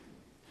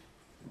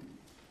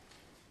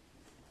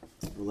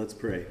Well, let's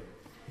pray.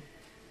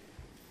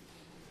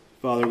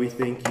 Father, we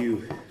thank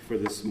you for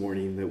this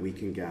morning that we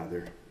can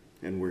gather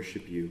and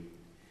worship you.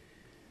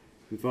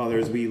 And Father,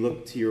 as we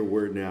look to your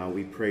word now,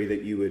 we pray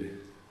that you would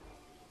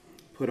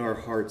put our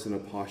hearts in a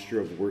posture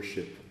of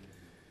worship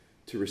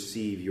to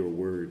receive your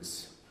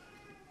words.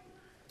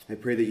 I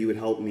pray that you would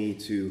help me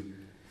to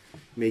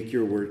make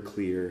your word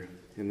clear,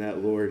 and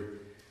that, Lord,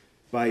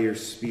 by your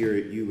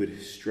Spirit, you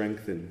would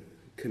strengthen,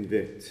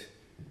 convict,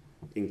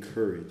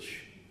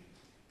 encourage,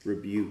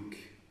 rebuke,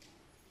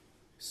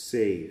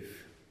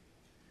 save,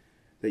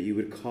 that you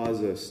would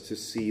cause us to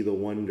see the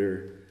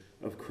wonder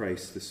of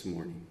Christ this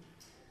morning.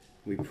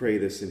 We pray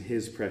this in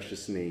his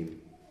precious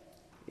name.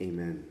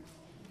 Amen.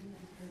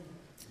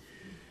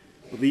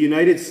 Well, the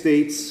United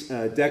States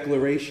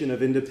Declaration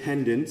of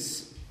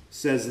Independence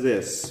says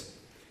this: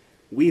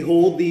 "We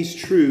hold these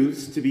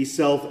truths to be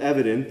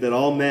self-evident, that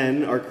all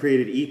men are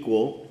created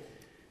equal,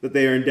 that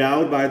they are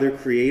endowed by their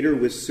Creator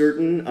with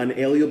certain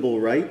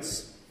unalienable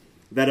rights,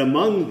 that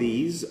among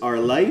these are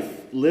life,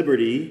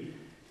 liberty,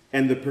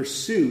 and the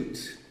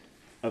pursuit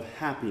of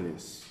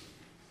happiness."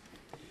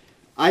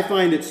 I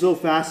find it so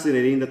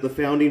fascinating that the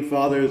founding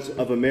fathers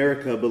of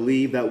America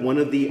believed that one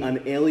of the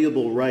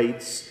unalienable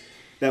rights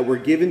that were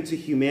given to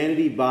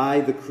humanity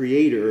by the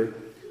Creator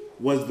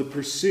was the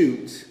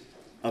pursuit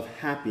of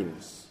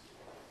happiness.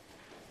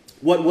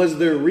 What was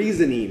their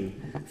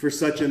reasoning for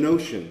such a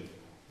notion?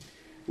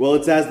 Well,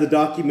 it's as the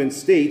document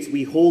states,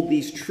 we hold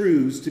these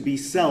truths to be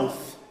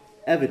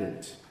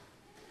self-evident.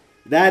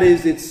 That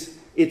is,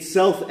 it's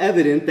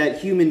self-evident that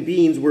human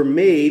beings were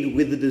made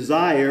with the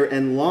desire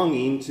and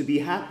longing to be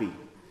happy,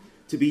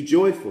 to be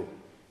joyful.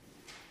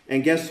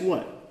 And guess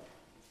what?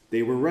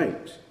 They were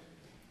right.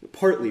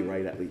 Partly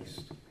right, at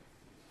least.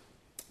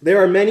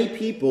 There are many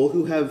people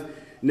who have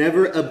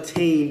never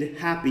obtained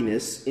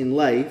happiness in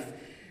life,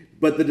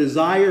 but the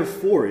desire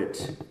for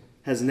it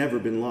has never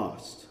been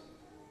lost.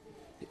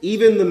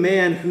 Even the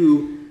man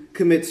who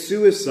commits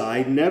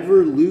suicide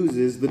never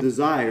loses the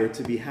desire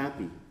to be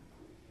happy.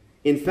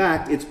 In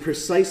fact, it's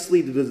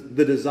precisely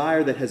the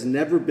desire that has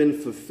never been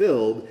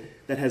fulfilled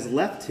that has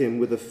left him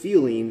with a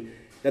feeling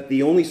that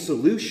the only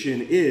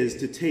solution is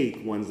to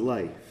take one's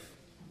life.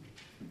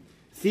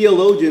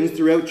 Theologians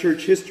throughout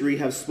church history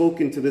have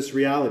spoken to this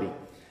reality,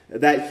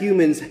 that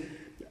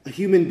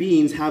human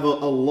beings have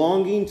a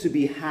longing to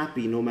be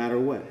happy no matter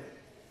what.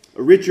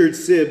 Richard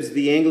Sibbes,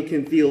 the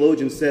Anglican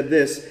theologian, said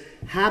this: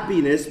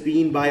 "Happiness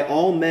being by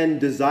all men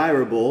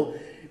desirable,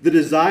 the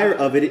desire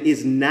of it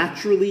is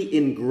naturally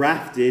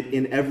engrafted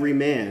in every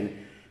man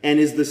and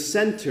is the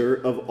center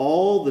of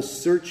all the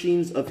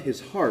searchings of his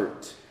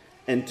heart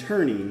and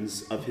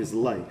turnings of his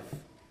life."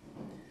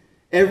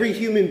 Every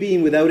human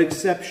being, without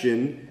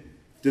exception,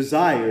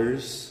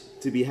 desires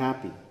to be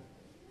happy.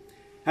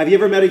 Have you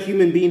ever met a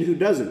human being who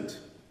doesn't?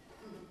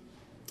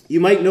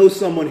 You might know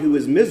someone who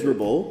is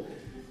miserable,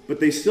 but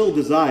they still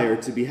desire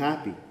to be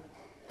happy.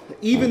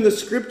 Even the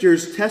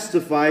scriptures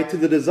testify to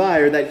the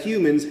desire that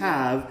humans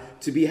have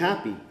to be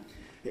happy.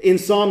 In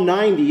Psalm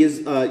 90,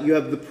 you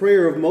have the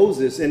prayer of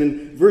Moses, and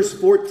in verse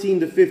 14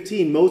 to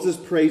 15, Moses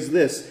prays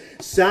this: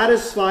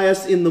 "Satisfy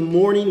us in the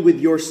morning with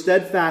your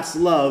steadfast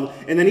love,"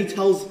 and then he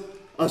tells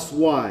us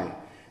why: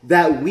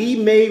 "that we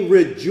may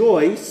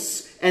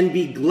rejoice and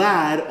be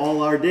glad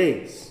all our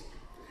days."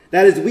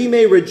 That is, we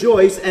may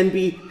rejoice and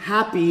be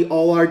happy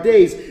all our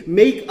days.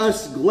 Make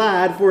us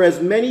glad for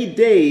as many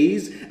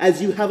days as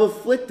you have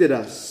afflicted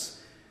us,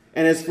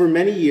 and as for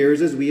many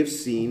years as we have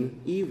seen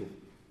evil.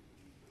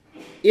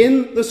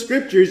 In the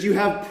scriptures, you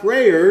have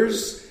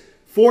prayers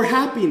for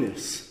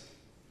happiness.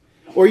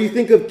 Or you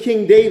think of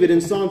King David in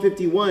Psalm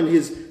 51,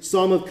 his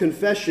psalm of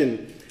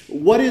confession.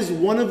 What is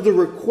one of the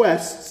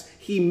requests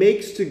he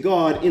makes to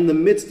God in the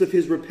midst of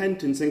his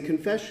repentance and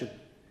confession?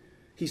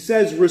 He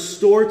says,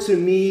 "Restore to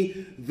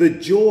me the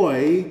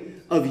joy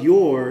of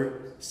your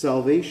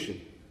salvation.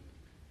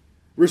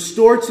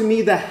 Restore to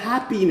me the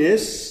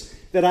happiness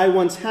that I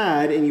once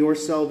had in your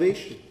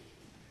salvation."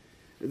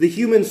 The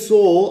human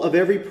soul of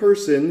every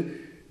person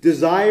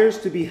desires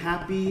to be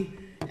happy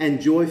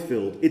and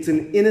joy-filled. It's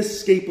an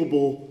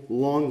inescapable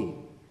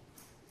longing.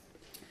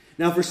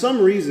 Now, for some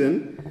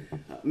reason,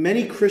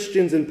 many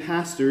Christians and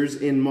pastors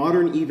in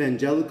modern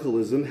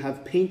evangelicalism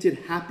have painted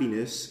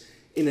happiness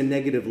in a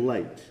negative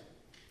light.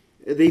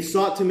 They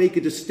sought to make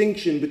a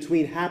distinction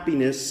between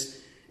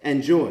happiness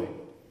and joy.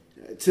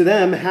 To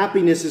them,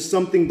 happiness is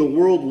something the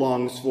world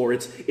longs for.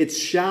 It's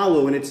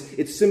shallow and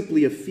it's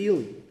simply a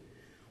feeling.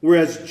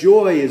 Whereas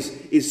joy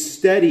is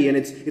steady and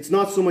it's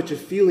not so much a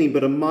feeling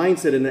but a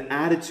mindset and an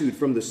attitude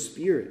from the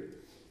Spirit.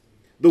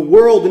 The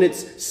world in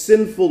its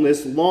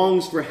sinfulness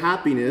longs for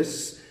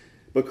happiness,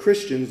 but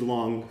Christians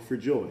long for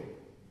joy.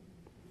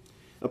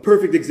 A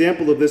perfect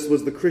example of this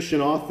was the Christian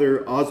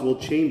author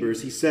Oswald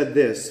Chambers. He said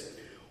this: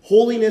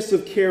 "Holiness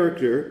of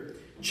character,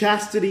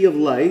 chastity of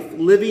life,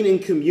 living in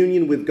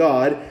communion with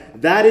God,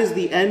 that is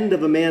the end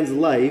of a man's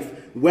life.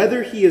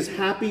 Whether he is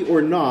happy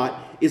or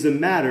not is a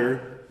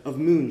matter of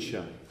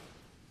moonshine."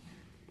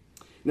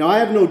 Now, I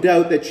have no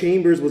doubt that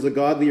Chambers was a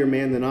godlier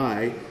man than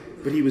I,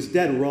 but he was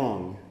dead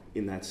wrong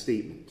in that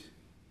statement.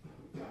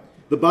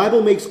 The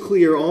Bible makes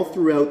clear all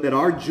throughout that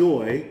our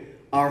joy,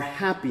 our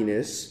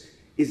happiness,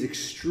 is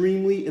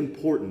extremely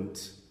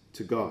important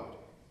to God.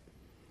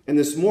 And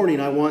this morning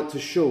I want to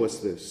show us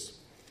this.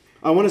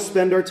 I want to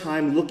spend our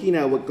time looking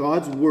at what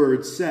God's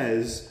Word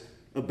says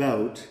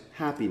about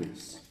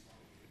happiness.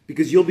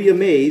 Because you'll be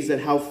amazed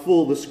at how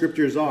full the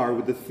Scriptures are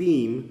with the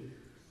theme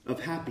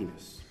of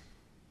happiness.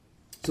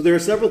 So there are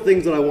several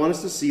things that I want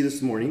us to see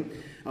this morning.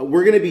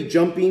 We're going to be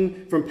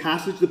jumping from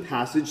passage to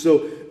passage,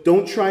 so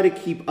don't try to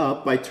keep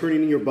up by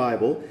turning in your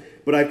Bible,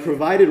 but I've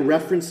provided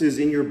references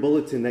in your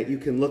bulletin that you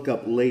can look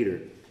up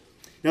later.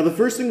 Now, the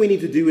first thing we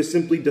need to do is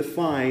simply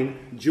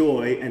define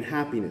joy and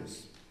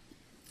happiness.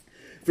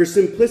 For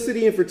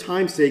simplicity and for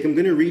time's sake, I'm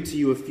going to read to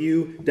you a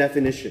few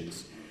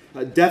definitions.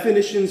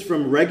 Definitions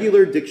from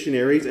regular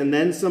dictionaries and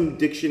then some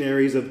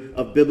dictionaries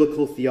of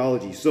biblical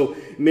theology. So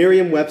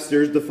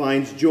Merriam-Webster's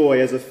defines joy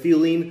as a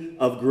feeling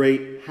of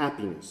great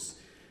happiness.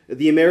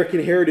 The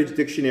American Heritage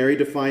Dictionary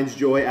defines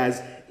joy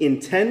as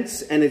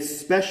intense and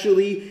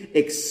especially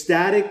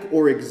ecstatic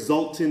or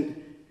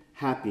exultant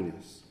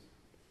happiness.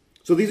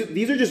 So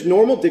these are just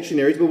normal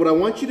dictionaries, but what I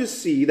want you to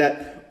see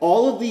that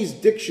all of these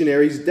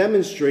dictionaries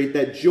demonstrate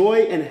that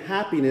joy and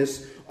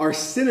happiness are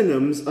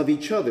synonyms of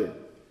each other.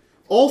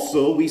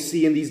 Also, we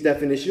see in these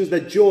definitions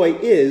that joy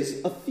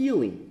is a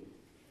feeling.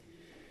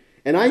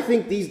 And I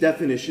think these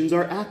definitions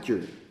are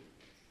accurate.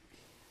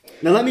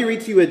 Now let me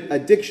read to you a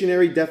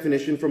dictionary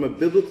definition from a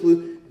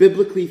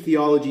biblically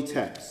theology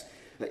text.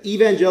 The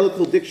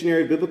Evangelical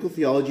Dictionary of Biblical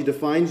Theology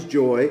defines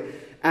joy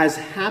as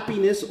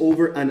happiness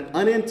over an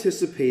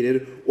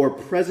unanticipated or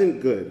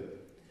present good.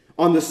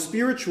 On the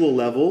spiritual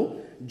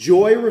level,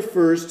 joy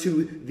refers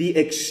to the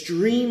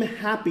extreme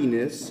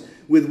happiness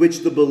with which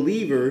the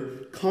believer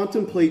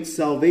contemplates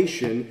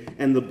salvation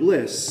and the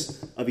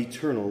bliss of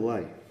eternal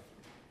life.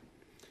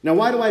 Now,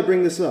 why do I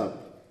bring this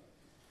up?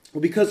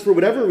 Well, because for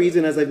whatever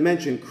reason, as I've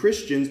mentioned,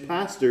 Christians,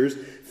 pastors,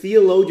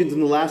 theologians in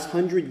the last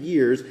 100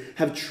 years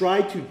have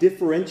tried to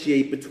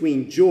differentiate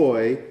between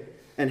joy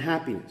and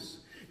happiness,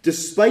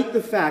 despite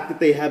the fact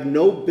that they have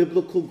no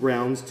biblical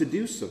grounds to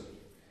do so.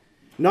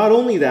 Not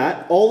only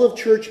that, all of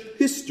church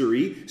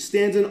history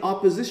stands in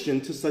opposition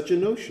to such a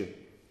notion.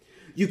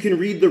 You can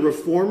read the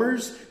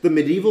Reformers, the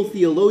medieval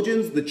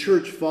theologians, the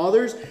church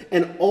fathers,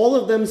 and all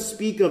of them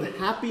speak of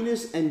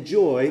happiness and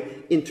joy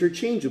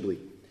interchangeably.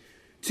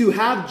 To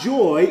have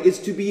joy is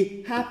to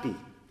be happy,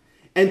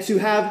 and to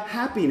have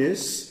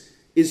happiness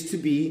is to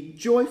be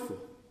joyful.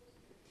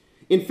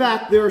 In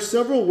fact, there are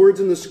several words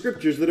in the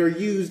Scriptures that are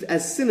used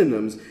as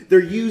synonyms. They're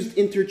used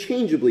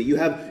interchangeably. You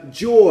have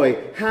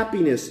joy,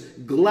 happiness,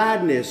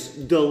 gladness,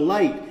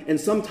 delight,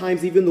 and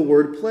sometimes even the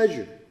word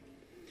pleasure.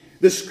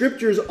 The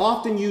Scriptures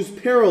often use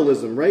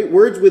parallelism, right?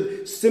 Words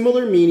with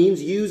similar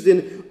meanings used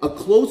in a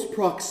close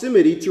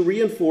proximity to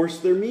reinforce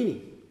their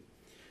meaning.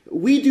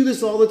 We do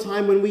this all the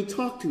time when we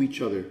talk to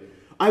each other.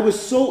 I was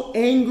so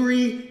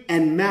angry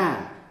and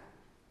mad.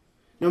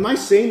 Now, am I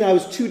saying that I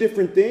was two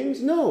different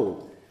things?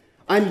 No.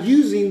 I'm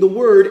using the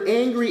word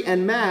angry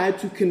and mad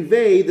to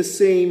convey the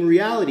same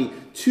reality.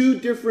 Two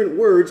different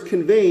words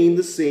conveying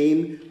the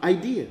same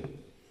idea.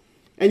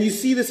 And you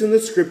see this in the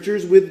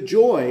Scriptures with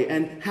joy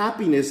and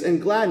happiness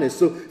and gladness.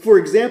 So, for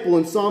example,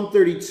 in Psalm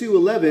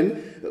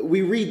 32:11,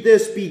 we read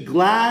this, "Be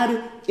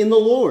glad in the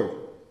Lord.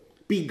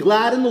 Be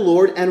glad in the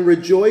Lord and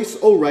rejoice,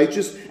 O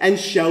righteous, and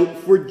shout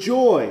for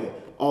joy,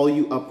 all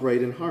you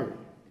upright in heart."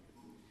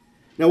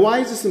 Now, why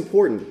is this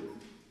important?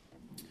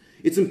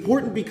 It's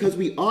important because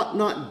we ought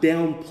not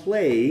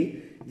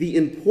downplay the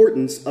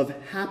importance of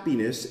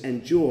happiness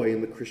and joy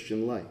in the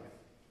Christian life.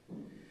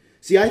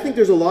 See, I think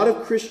there's a lot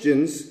of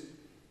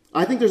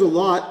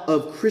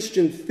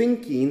Christian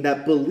thinking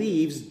that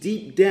believes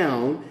deep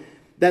down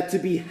that to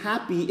be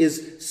happy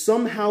is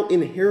somehow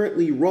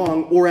inherently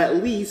wrong, or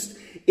at least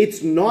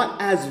it's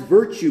not as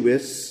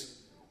virtuous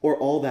or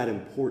all that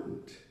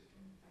important.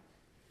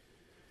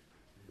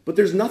 But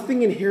there's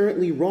nothing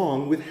inherently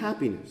wrong with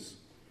happiness.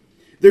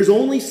 There's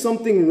only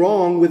something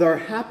wrong with our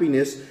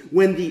happiness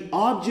when the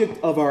object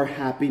of our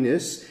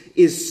happiness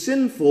is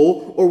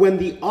sinful, or when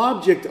the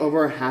object of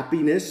our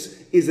happiness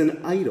is an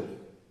idol.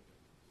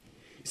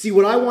 See,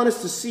 what I want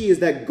us to see is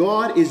that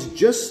God is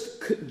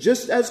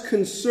just as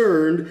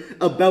concerned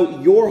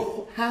about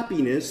your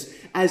happiness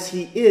as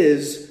He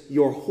is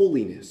your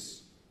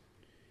holiness.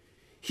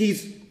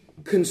 He's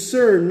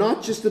concerned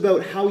not just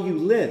about how you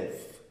live,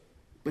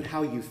 but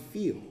how you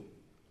feel.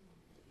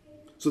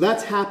 So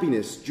that's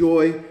happiness,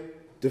 joy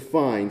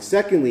defined.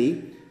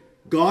 Secondly,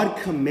 God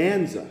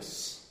commands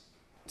us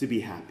to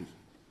be happy.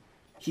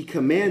 He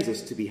commands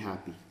us to be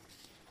happy.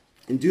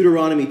 In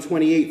Deuteronomy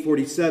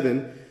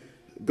 28:47,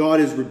 God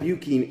is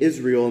rebuking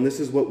Israel, and this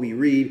is what we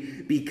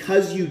read: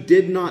 "Because you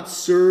did not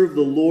serve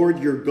the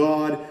Lord your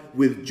God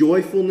with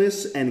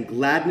joyfulness and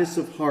gladness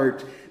of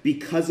heart,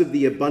 because of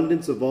the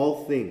abundance of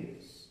all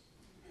things."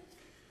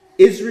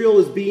 Israel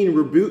is being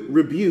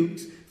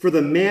rebuked for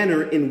the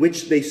manner in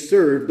which they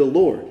served the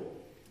Lord.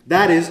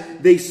 That is,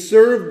 they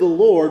served the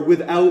Lord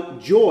without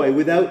joy,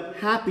 without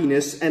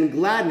happiness and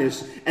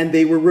gladness, and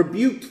they were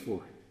rebuked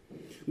for it.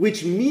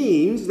 Which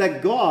means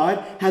that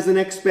God has an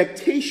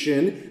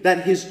expectation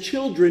that his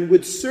children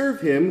would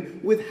serve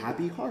him with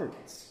happy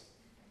hearts.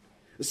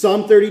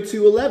 Psalm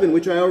 32:11,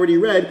 which I already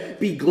read,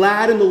 "Be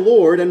glad in the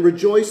Lord and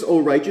rejoice, O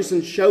righteous,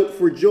 and shout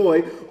for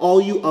joy,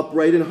 all you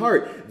upright in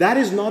heart." That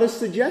is not a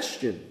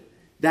suggestion.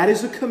 That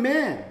is a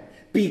command.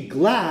 Be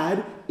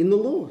glad in the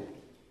Lord.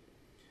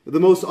 The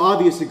most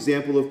obvious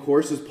example, of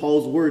course, is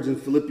Paul's words in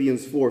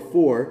Philippians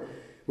 4:4,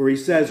 where he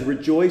says,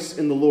 "Rejoice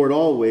in the Lord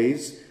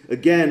always.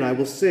 Again, I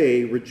will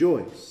say,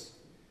 rejoice."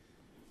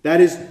 That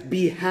is,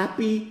 be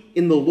happy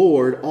in the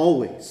Lord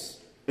always.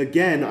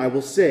 Again, I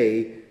will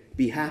say,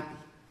 be happy.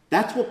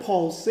 That's what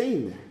Paul's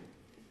saying there.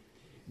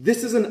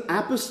 This is an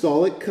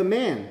apostolic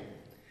command.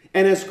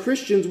 And as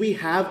Christians, we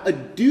have a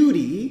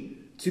duty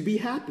to be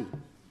happy.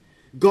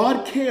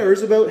 God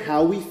cares about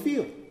how we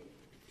feel.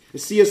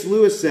 C.S.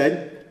 Lewis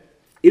said,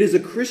 "It is a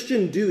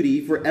Christian duty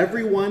for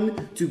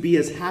everyone to be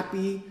as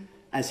happy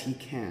as he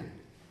can."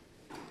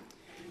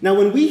 Now,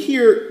 when we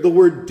hear the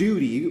word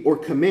duty or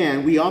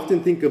command, we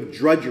often think of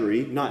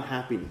drudgery, not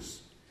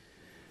happiness.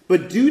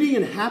 But duty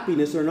and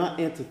happiness are not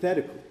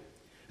antithetical.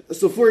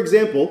 So, for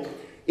example,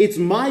 it's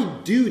my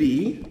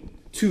duty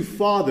to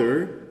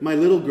father my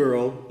little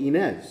girl,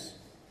 Inez.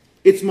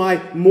 It's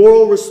my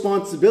moral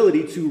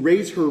responsibility to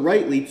raise her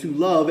rightly, to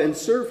love and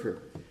serve her.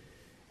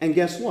 And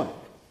guess what?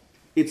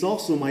 It's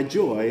also my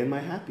joy and my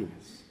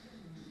happiness.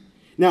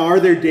 Now, are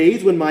there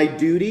days when my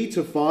duty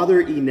to father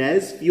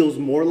Inez feels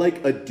more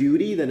like a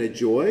duty than a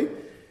joy?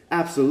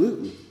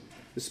 Absolutely.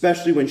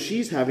 Especially when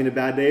she's having a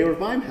bad day or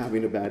if I'm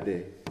having a bad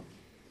day.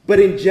 But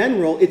in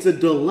general, it's a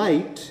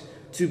delight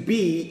to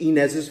be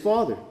Inez's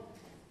father.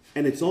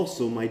 And it's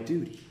also my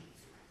duty.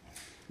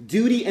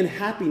 Duty and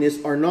happiness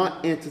are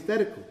not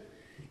antithetical.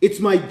 It's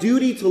my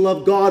duty to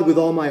love God with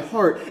all my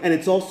heart, and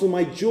it's also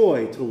my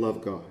joy to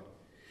love God.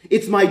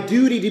 It's my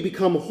duty to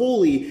become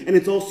holy, and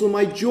it's also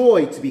my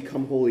joy to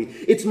become holy.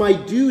 It's my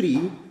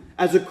duty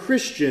as a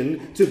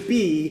Christian to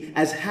be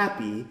as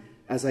happy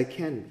as I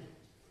can be.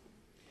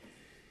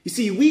 You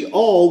see, we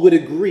all would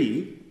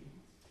agree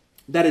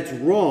that it's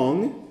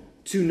wrong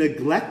to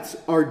neglect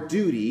our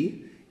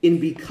duty in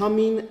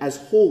becoming as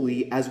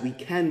holy as we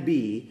can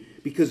be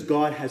because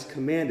God has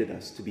commanded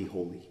us to be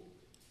holy.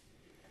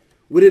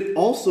 Would it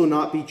also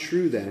not be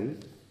true then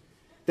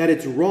that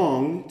it's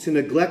wrong to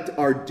neglect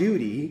our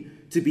duty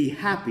to be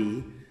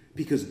happy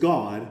because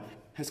God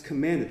has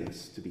commanded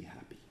us to be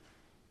happy?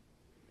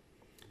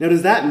 Now,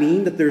 does that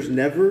mean that there's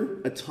never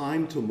a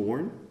time to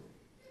mourn?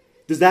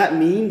 Does that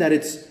mean that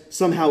it's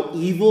somehow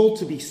evil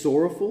to be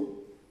sorrowful?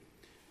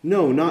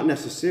 No, not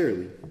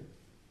necessarily.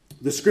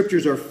 The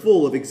scriptures are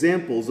full of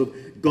examples of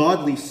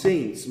godly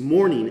saints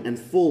mourning and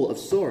full of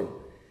sorrow.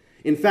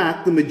 In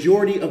fact, the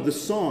majority of the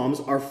Psalms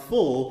are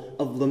full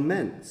of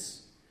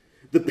laments.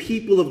 The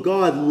people of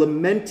God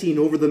lamenting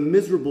over the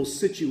miserable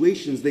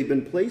situations they've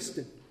been placed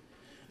in.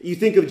 You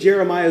think of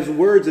Jeremiah's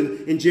words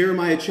in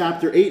Jeremiah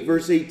chapter 8,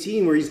 verse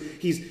 18, where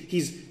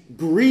he's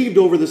grieved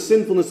over the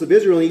sinfulness of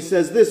Israel. And he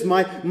says this,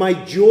 my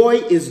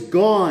joy is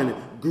gone.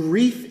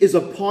 Grief is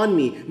upon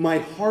me. My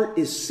heart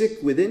is sick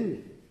within me.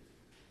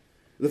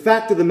 The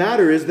fact of the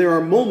matter is there are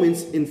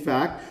moments, in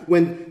fact,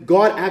 when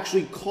God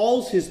actually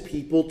calls his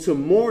people to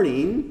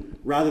mourning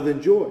rather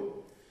than joy.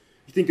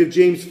 You think of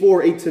James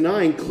 4,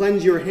 8-9,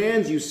 "Cleanse your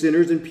hands, you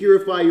sinners, and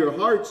purify your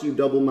hearts, you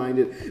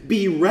double-minded.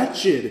 Be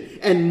wretched,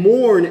 and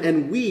mourn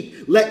and weep.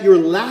 Let your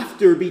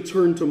laughter be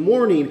turned to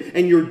mourning,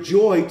 and your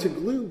joy to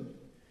gloom."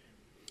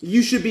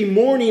 You should be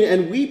mourning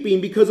and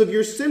weeping because of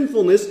your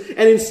sinfulness,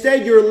 and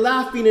instead you're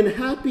laughing and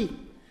happy,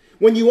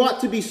 when you ought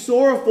to be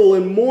sorrowful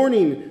and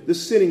mourning the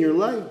sin in your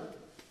life.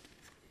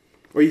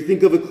 Or you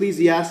think of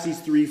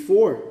Ecclesiastes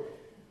 3:4.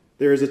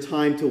 There is a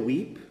time to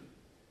weep,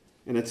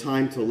 and a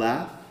time to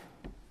laugh,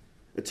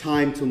 a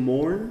time to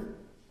mourn,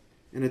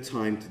 and a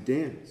time to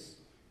dance.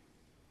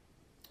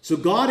 So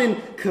God, in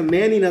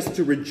commanding us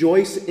to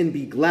rejoice and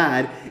be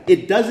glad,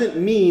 it doesn't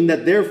mean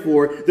that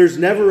therefore there's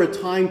never a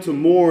time to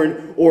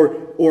mourn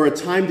or a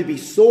time to be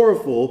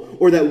sorrowful,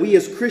 or that we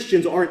as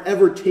Christians aren't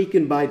ever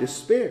taken by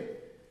despair.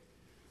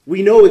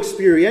 We know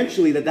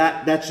experientially that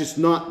that's just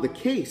not the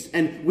case,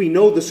 and we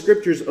know the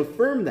scriptures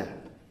affirm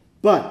that.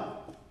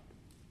 But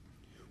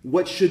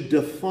what should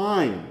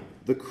define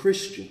the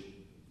Christian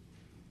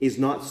is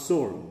not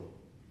sorrow,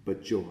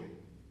 but joy.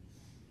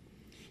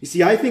 You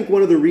see, I think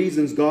one of the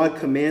reasons God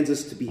commands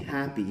us to be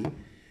happy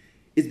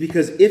is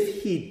because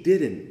if he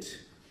didn't,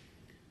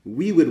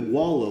 we would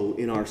wallow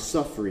in our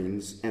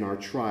sufferings and our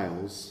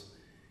trials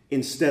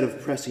instead of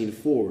pressing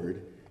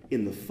forward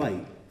in the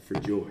fight for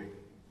joy.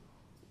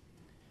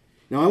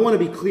 Now, I want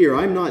to be clear,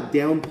 I'm not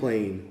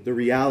downplaying the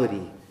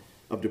reality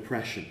of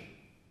depression.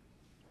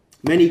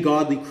 Many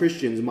godly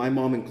Christians, my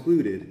mom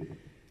included,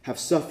 have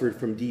suffered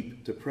from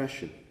deep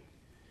depression.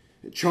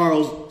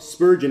 Charles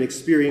Spurgeon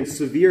experienced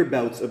severe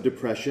bouts of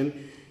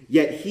depression,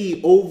 yet he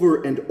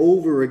over and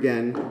over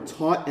again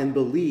taught and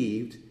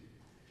believed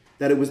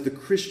that it was the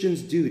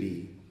Christian's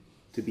duty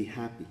to be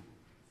happy.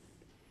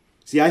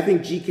 See, I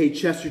think G.K.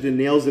 Chesterton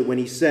nails it when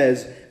he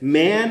says,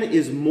 man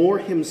is more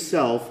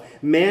himself,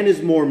 man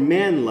is more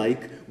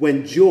man-like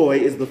when joy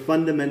is the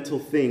fundamental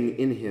thing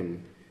in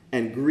him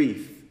and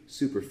grief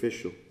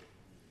superficial.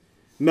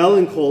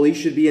 Melancholy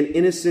should be an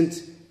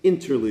innocent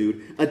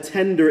interlude, a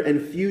tender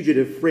and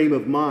fugitive frame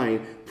of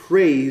mind.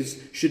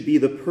 Praise should be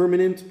the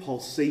permanent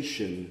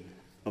pulsation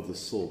of the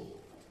soul.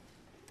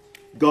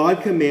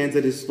 God commands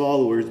that his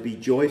followers be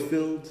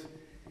joy-filled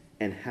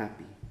and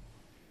happy.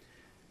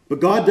 But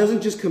God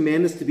doesn't just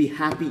command us to be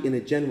happy in a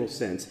general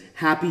sense,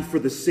 happy for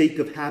the sake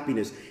of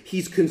happiness.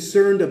 He's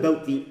concerned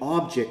about the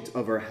object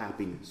of our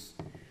happiness,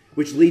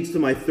 which leads to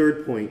my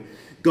third point.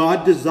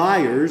 God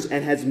desires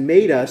and has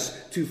made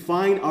us to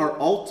find our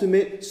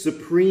ultimate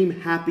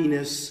supreme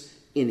happiness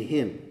in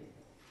him.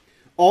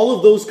 All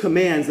of those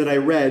commands that I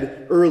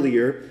read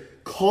earlier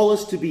call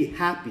us to be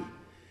happy.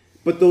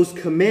 But those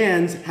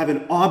commands have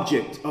an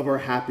object of our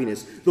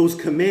happiness. Those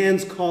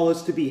commands call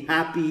us to be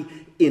happy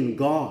in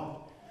God.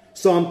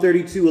 Psalm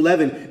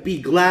 32:11,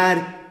 be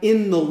glad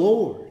in the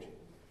Lord.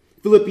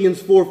 Philippians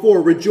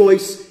 4:4,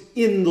 rejoice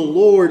in the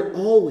Lord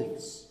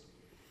always.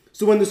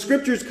 So when the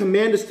scriptures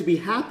command us to be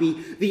happy,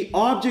 the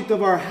object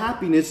of our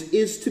happiness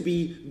is to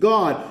be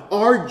God.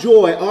 Our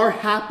joy, our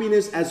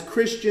happiness as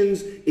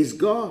Christians is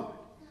God.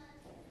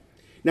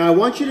 Now I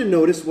want you to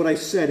notice what I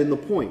said in the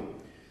point.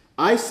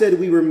 I said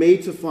we were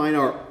made to find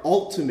our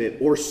ultimate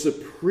or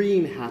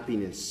supreme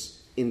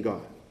happiness in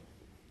God.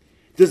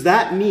 Does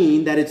that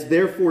mean that it's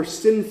therefore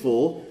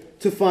sinful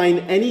to find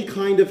any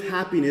kind of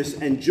happiness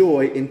and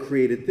joy in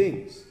created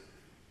things?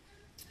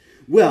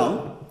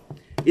 Well,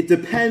 it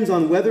depends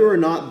on whether or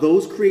not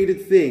those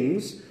created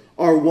things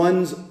are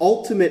one's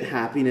ultimate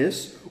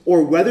happiness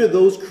or whether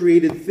those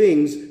created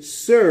things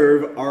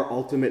serve our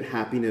ultimate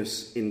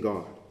happiness in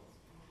God.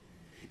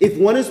 If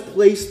one has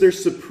placed their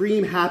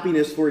supreme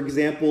happiness, for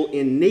example,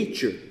 in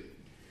nature,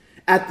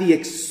 at the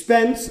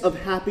expense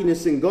of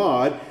happiness in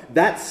God,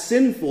 that's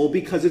sinful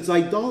because it's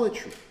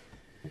idolatry.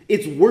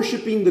 It's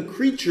worshiping the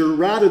creature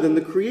rather than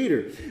the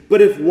creator.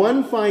 But if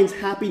one finds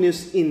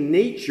happiness in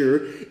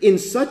nature in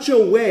such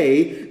a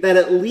way that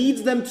it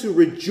leads them to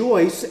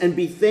rejoice and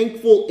be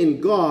thankful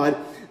in God,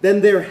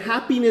 then their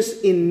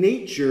happiness in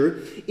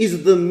nature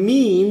is the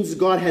means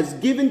God has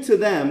given to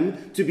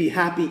them to be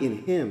happy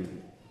in him.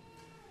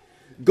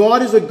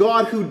 God is a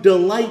God who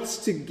delights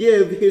to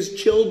give his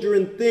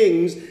children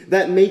things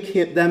that make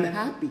them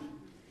happy.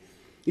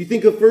 You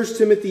think of 1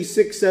 Timothy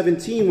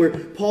 6:17, where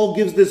Paul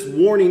gives this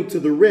warning to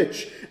the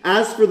rich.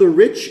 As for the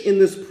rich in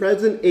this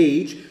present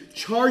age,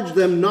 charge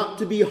them not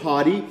to be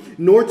haughty,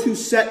 nor to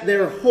set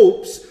their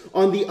hopes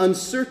on the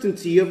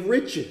uncertainty of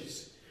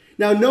riches.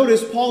 Now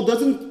notice, Paul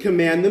doesn't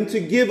command them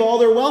to give all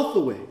their wealth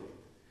away.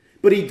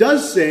 But he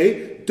does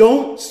say,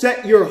 don't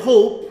set your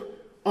hope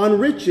on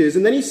riches.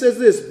 And then he says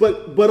this,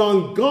 but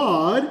on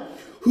God,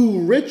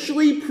 who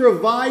richly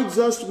provides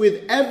us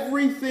with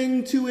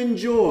everything to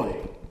enjoy.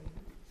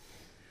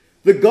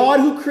 The God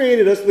who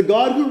created us, the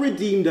God who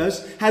redeemed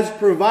us, has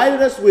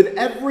provided us with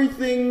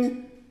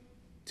everything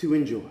to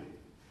enjoy.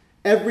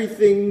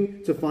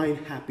 Everything to find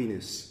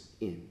happiness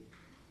in.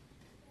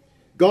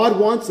 God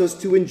wants us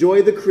to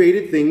enjoy the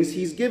created things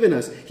he's given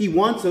us. He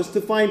wants us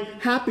to find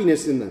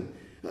happiness in them.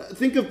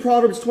 Think of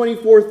Proverbs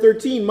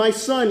 24:13. My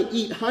son,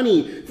 eat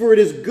honey, for it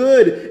is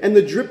good, and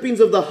the drippings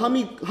of the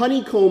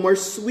honeycomb are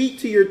sweet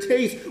to your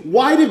taste.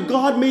 Why did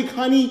God make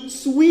honey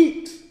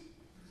sweet?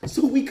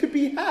 So we could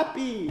be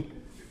happy.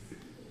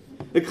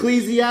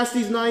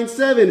 Ecclesiastes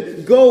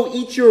 9:7. Go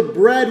eat your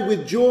bread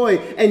with joy,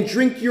 and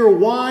drink your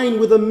wine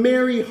with a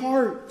merry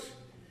heart,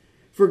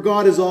 for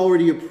God has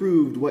already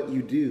approved what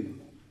you do.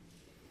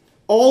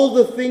 All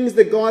of the things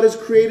that God has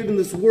created in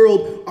this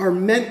world are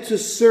meant to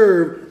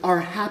serve our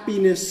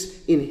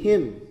happiness in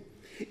him.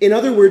 In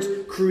other words,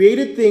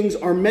 created things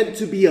are meant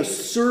to be a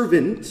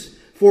servant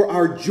for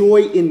our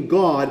joy in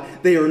God.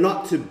 They are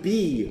not to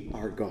be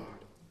our God.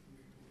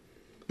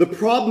 The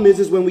problem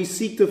is when we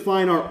seek to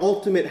find our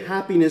ultimate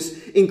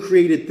happiness in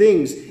created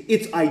things,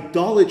 it's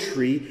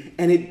idolatry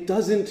and it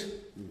doesn't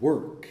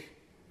work.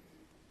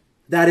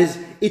 That is,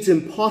 it's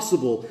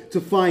impossible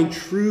to find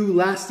true,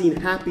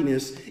 lasting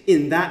happiness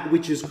in that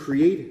which is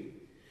created.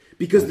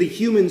 Because the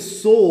human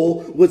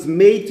soul was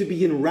made to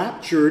be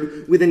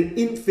enraptured with an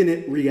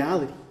infinite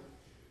reality.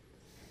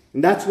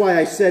 And that's why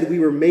I said we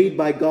were made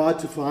by God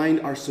to find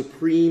our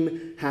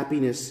supreme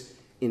happiness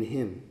in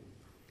him.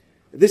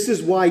 This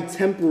is why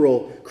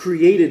temporal,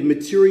 created,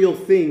 material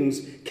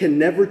things can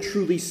never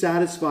truly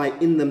satisfy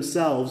in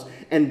themselves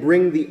and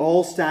bring the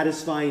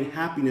all-satisfying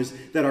happiness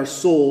that our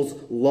souls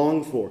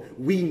long for.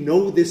 We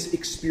know this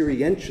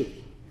experientially.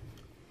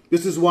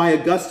 This is why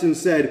Augustine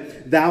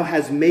said, Thou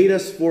hast made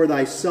us for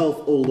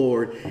thyself, O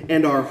Lord,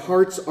 and our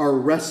hearts are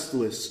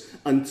restless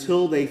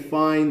until they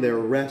find their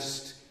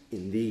rest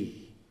in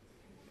thee.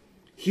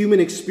 Human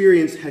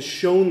experience has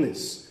shown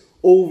this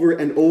over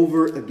and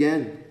over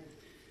again.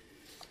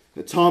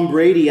 Tom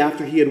Brady,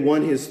 after he had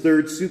won his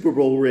third Super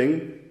Bowl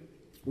ring,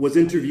 was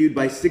interviewed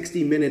by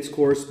 60 Minutes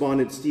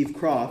correspondent Steve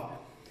Kroft.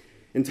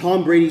 And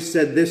Tom Brady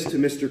said this to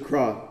Mr.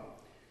 Croft: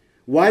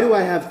 "Why do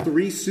I have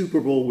 3 Super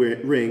Bowl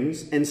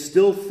rings and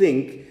still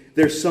think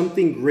there's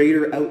something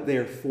greater out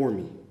there for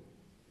me?"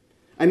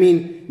 I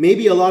mean,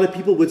 maybe a lot of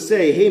people would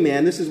say, "Hey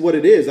man, this is what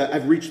it is.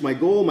 I've reached my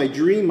goal, my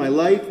dream, my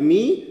life."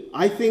 Me,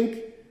 I think,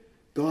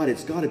 God,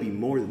 it's got to be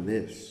more than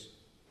this.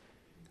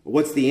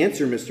 "What's the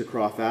answer?" Mr.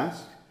 Croft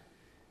asked.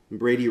 And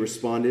Brady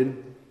responded,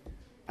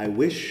 "I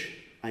wish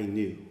I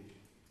knew.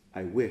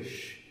 I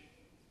wish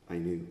I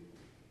knew."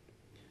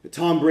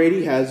 Tom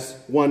Brady has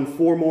won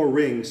 4 more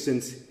rings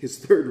since his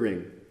 3rd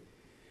ring.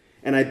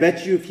 And I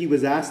bet you if he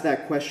was asked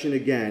that question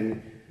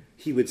again,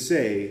 he would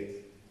say,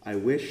 "I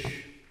wish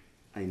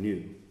I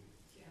knew.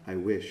 I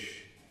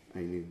wish I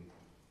knew."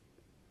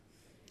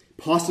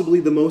 Possibly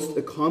the most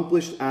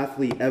accomplished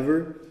athlete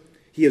ever.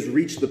 He has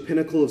reached the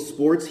pinnacle of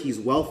sports. He's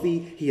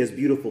wealthy. He has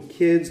beautiful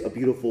kids, a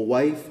beautiful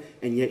wife,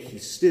 and yet he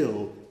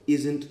still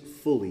isn't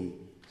fully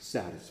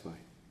satisfied.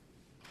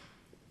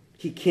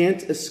 He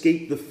can't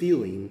escape the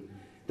feeling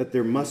that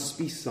there must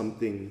be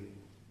something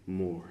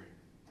more.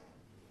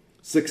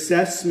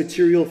 Success,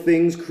 material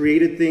things,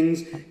 created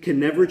things can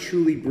never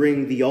truly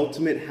bring the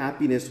ultimate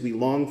happiness we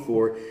long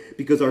for,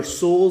 because our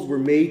souls were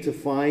made to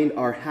find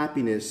our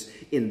happiness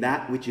in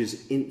that which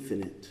is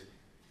infinite,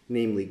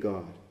 namely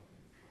God.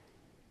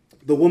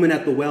 The woman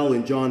at the well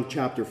in John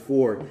chapter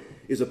 4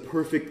 is a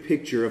perfect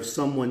picture of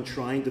someone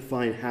trying to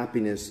find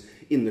happiness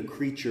in the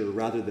creature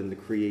rather than the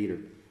creator.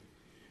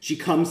 She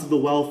comes to the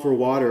well for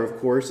water, of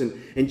course,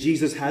 and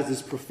Jesus has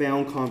this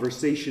profound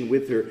conversation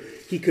with her.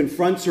 He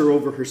confronts her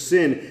over her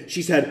sin.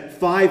 She's had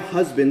 5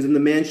 husbands, and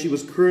the man she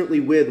was currently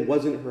with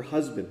wasn't her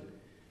husband.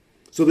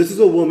 So this is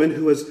a woman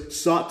who has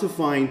sought to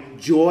find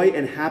joy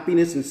and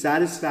happiness and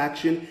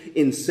satisfaction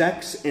in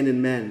sex and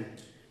in men.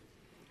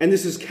 And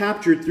this is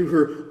captured through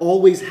her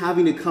always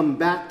having to come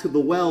back to the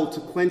well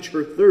to quench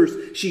her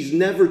thirst. She's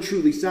never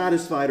truly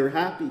satisfied or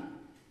happy.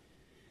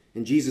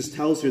 And Jesus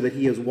tells her that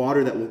he has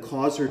water that will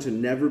cause her to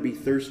never be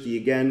thirsty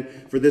again,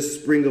 for this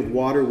spring of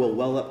water will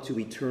well up to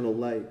eternal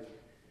life.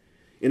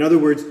 In other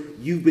words,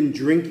 you've been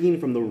drinking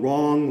from the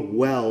wrong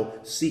well,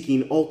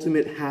 seeking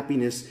ultimate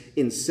happiness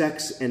in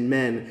sex and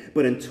men,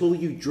 but until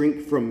you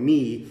drink from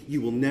me,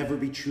 you will never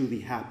be truly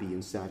happy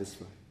and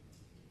satisfied.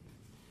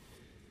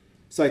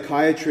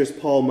 Psychiatrist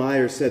Paul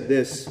Meyer said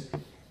this: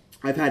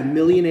 "I've had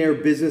millionaire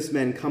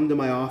businessmen come to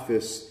my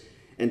office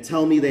and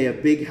tell me they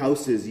have big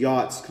houses,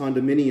 yachts,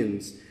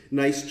 condominiums,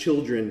 nice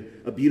children,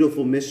 a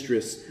beautiful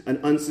mistress, an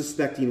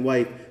unsuspecting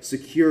wife,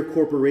 secure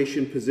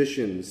corporation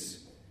positions,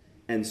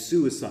 and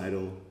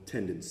suicidal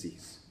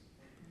tendencies.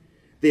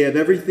 They have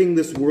everything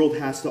this world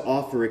has to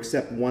offer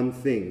except one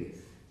thing: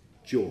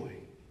 joy.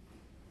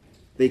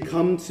 They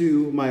come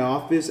to my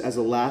office as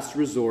a last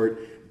resort,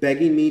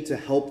 begging me to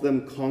help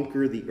them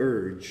conquer the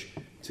urge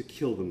to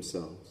kill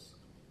themselves.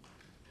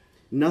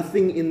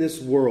 Nothing in this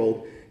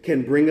world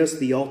can bring us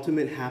the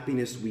ultimate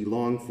happiness we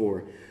long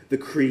for. The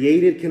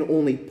created can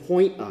only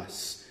point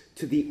us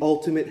to the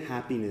ultimate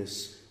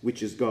happiness,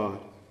 which is God."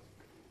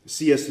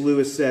 C.S.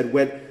 Lewis said,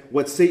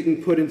 "What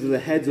Satan put into the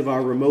heads of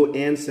our remote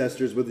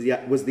ancestors was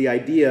the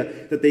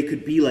idea that they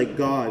could be like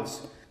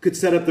gods, could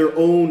set up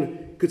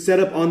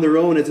on their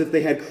own as if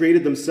they had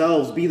created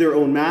themselves, be their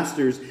own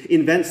masters,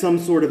 invent some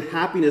sort of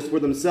happiness for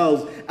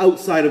themselves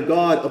outside of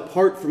God,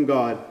 apart from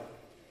God.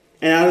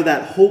 And out of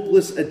that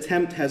hopeless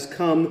attempt has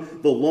come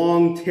the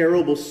long,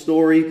 terrible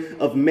story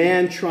of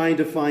man trying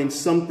to find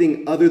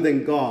something other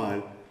than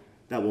God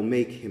that will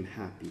make him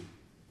happy."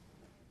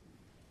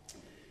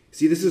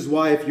 See, this is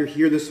why if you're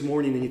here this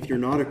morning and if you're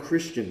not a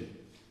Christian,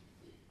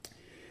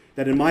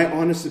 that in my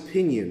honest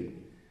opinion,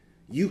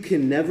 you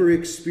can never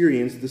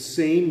experience the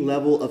same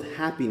level of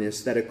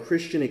happiness that a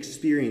Christian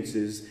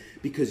experiences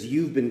because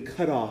you've been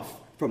cut off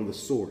from the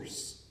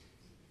source.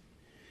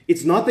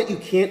 It's not that you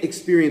can't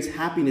experience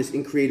happiness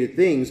in created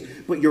things,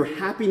 but your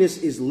happiness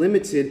is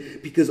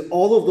limited because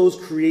all of those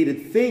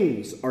created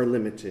things are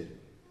limited.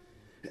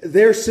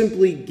 They're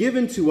simply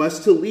given to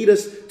us to lead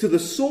us to the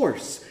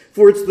source,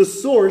 for it's the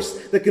source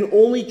that can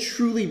only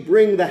truly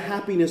bring the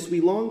happiness we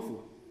long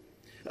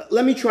for.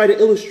 Let me try to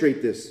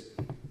illustrate this.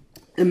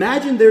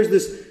 Imagine there's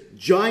this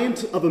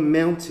giant of a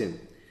mountain,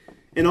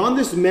 and on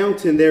this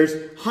mountain there's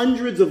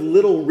hundreds of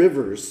little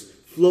rivers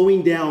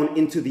flowing down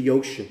into the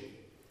ocean.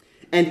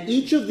 And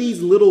each of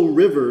these little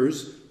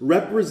rivers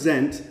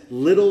represent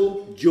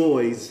little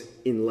joys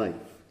in life.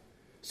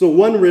 So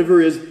one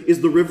river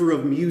is the river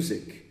of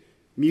music.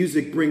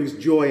 Music brings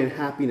joy and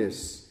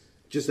happiness.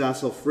 Just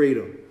ask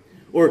Alfredo.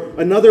 Or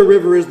another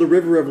river is the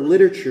river of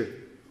literature,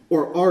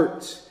 or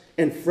art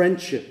and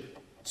friendship,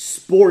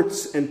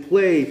 sports and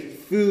play,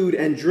 food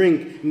and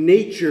drink,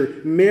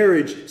 nature,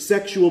 marriage,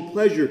 sexual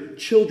pleasure,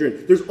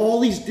 children. There's all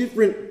these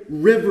different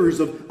rivers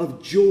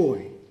of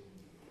joy.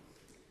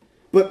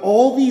 But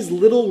all these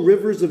little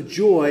rivers of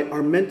joy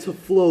are meant to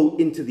flow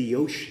into the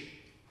ocean.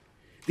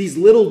 These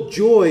little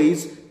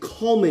joys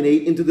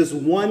culminate into this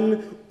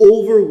one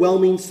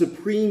overwhelming,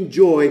 supreme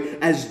joy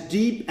as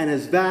deep and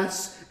as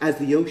vast as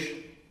the ocean.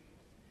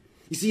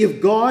 You see,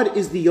 if God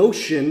is the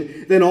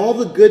ocean, then all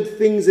the good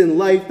things in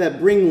life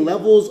that bring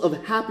levels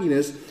of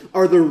happiness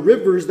are the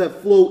rivers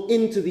that flow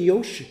into the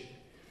ocean.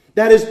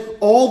 That is,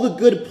 all the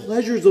good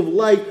pleasures of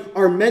life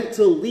are meant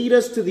to lead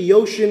us to the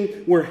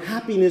ocean where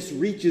happiness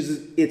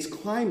reaches its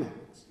climax.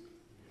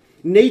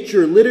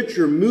 Nature,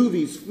 literature,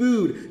 movies,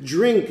 food,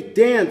 drink,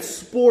 dance,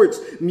 sports,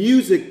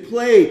 music,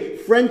 play,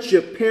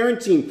 friendship,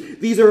 parenting,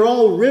 these are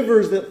all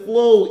rivers that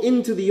flow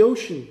into the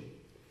ocean.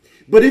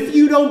 But if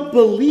you don't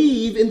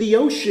believe in the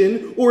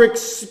ocean or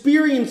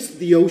experience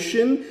the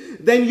ocean,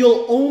 then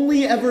you'll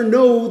only ever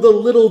know the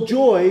little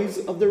joys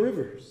of the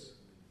rivers.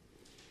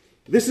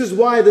 This is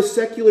why the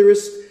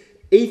secularist,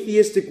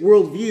 atheistic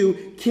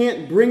worldview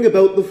can't bring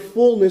about the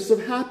fullness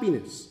of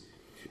happiness.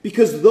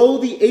 Because though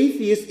the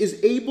atheist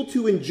is able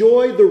to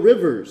enjoy the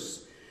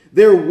rivers,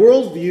 their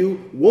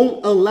worldview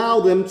won't allow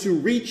them to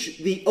reach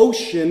the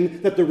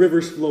ocean that the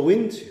rivers flow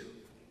into.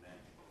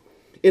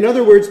 In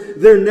other words,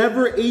 they're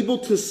never able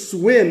to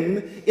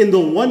swim in the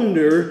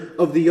wonder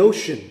of the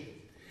ocean,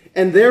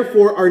 and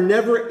therefore are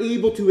never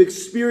able to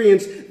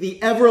experience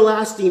the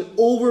everlasting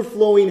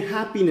overflowing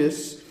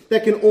happiness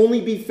that can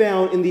only be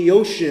found in the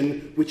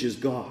ocean, which is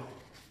God.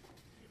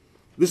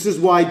 This is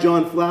why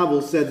John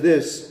Flavel said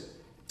this: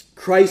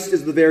 Christ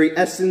is the very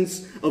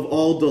essence of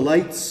all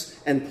delights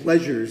and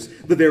pleasures,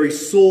 the very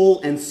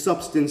soul and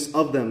substance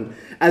of them.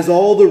 As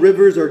all the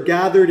rivers are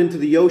gathered into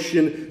the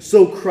ocean,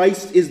 so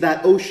Christ is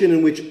that ocean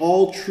in which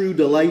all true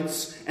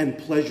delights and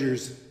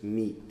pleasures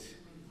meet.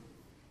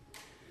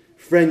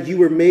 Friend, you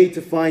were made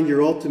to find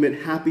your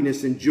ultimate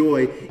happiness and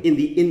joy in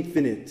the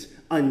infinite,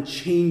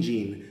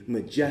 unchanging,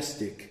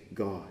 majestic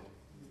God.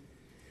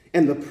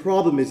 And the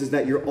problem is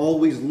that you're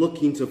always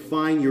looking to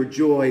find your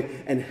joy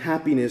and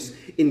happiness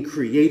in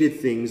created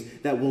things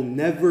that will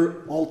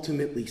never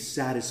ultimately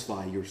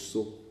satisfy your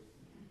soul.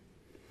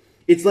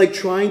 It's like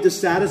trying to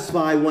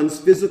satisfy one's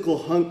physical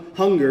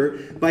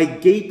hunger by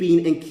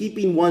gaping and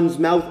keeping one's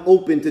mouth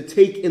open to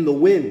take in the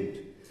wind,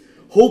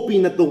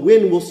 hoping that the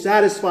wind will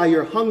satisfy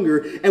your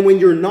hunger, and when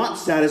you're not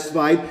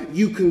satisfied,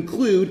 you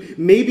conclude,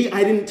 maybe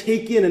I didn't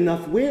take in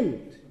enough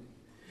wind.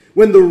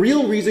 When the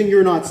real reason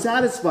you're not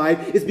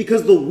satisfied is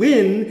because the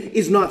wind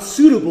is not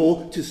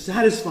suitable to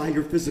satisfy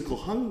your physical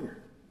hunger.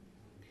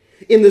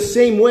 In the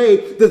same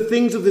way, the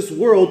things of this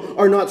world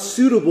are not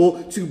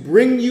suitable to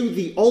bring you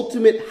the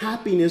ultimate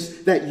happiness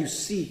that you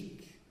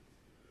seek.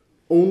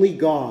 Only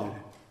God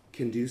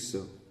can do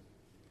so.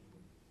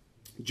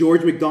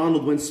 George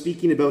MacDonald, when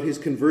speaking about his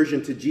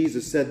conversion to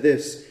Jesus, said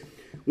this: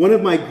 "One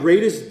of my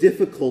greatest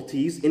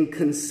difficulties in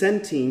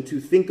consenting to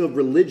think of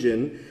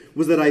religion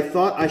was that I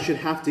thought I should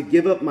have to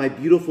give up my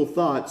beautiful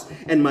thoughts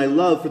and my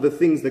love for the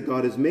things that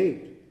God has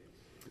made.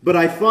 But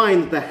I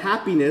find that the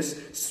happiness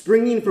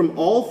springing from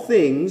all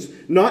things,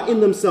 not in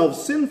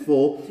themselves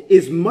sinful,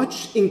 is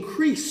much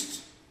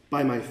increased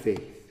by my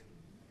faith.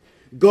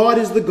 God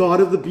is the God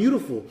of the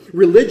beautiful,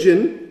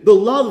 religion the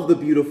love of the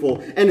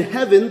beautiful, and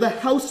heaven the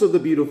house of the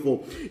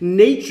beautiful.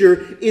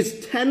 Nature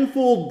is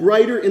tenfold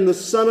brighter in the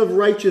sun of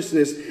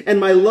righteousness, and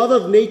my love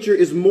of nature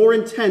is more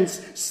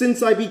intense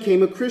since I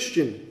became a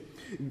Christian.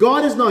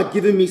 God has not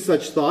given me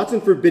such thoughts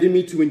and forbidden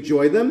me to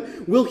enjoy them.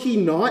 Will he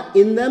not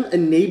in them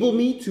enable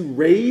me to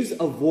raise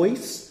a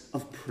voice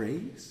of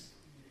praise?"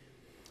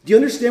 Do you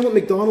understand what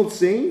MacDonald's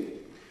saying?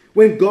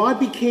 When God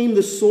became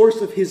the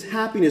source of his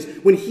happiness,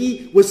 when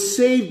he was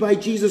saved by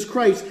Jesus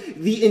Christ,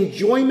 the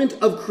enjoyment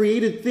of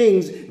created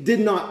things did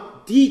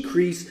not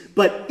decrease,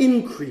 but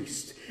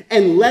increased,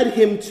 and led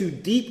him to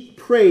deep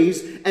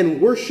praise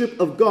and worship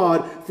of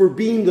God for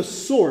being the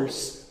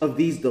source of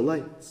these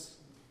delights.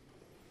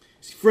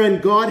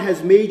 Friend, God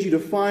has made you to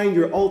find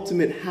your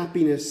ultimate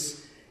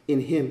happiness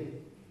in him.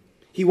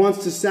 He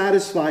wants to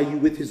satisfy you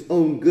with his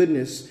own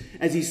goodness.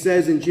 As he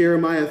says in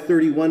Jeremiah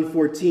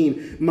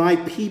 31:14, "My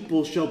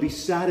people shall be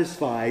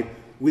satisfied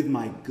with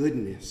my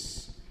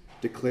goodness,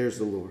 declares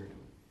the Lord."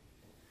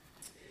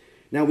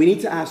 Now we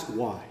need to ask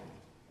why.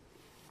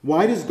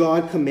 Why does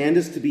God command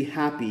us to be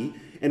happy,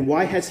 and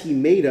why has he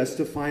made us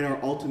to find our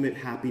ultimate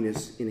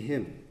happiness in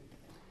him?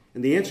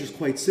 And the answer is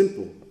quite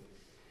simple.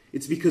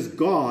 It's because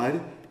God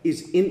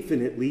is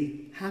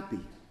infinitely happy.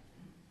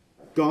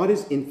 God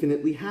is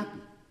infinitely happy.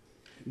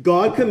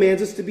 God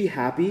commands us to be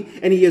happy,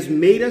 and he has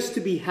made us to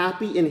be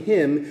happy in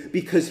him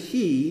because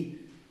he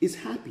is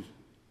happy.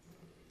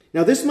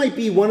 Now, this might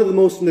be one of the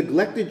most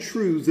neglected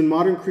truths in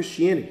modern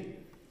Christianity.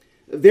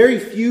 Very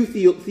few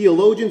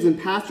theologians and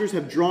pastors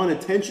have drawn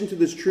attention to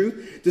this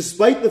truth,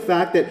 despite the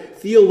fact that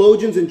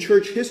theologians in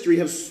church history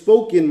have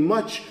spoken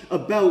much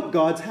about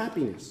God's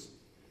happiness.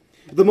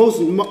 The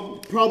most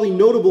probably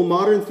notable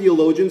modern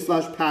theologian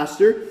 /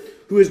 pastor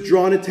who has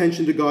drawn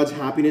attention to God's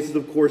happiness is,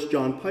 of course,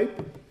 John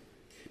Piper.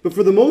 But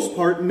for the most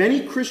part, many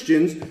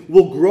Christians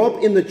will grow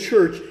up in the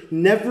church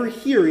never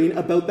hearing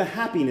about the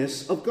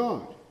happiness of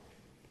God.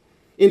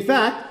 In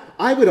fact,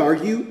 I would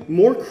argue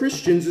more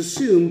Christians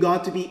assume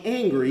God to be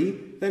angry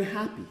than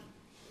happy.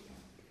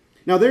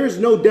 Now, there is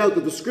no doubt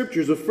that the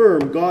scriptures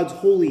affirm God's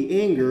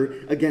holy anger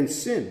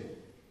against sin.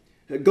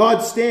 God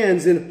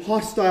stands in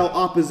hostile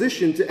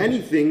opposition to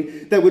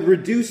anything that would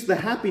reduce the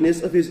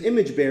happiness of his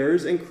image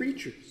bearers and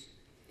creatures.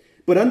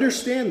 But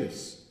understand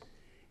this.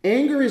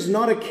 Anger is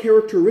not a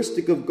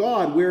characteristic of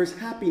God, whereas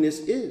happiness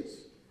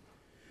is.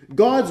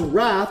 God's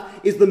wrath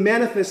is the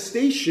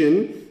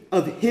manifestation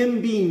of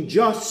him being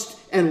just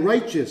and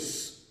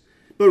righteous.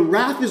 But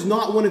wrath is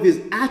not one of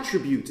his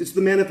attributes. It's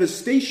the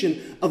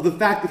manifestation of the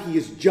fact that he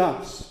is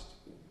just.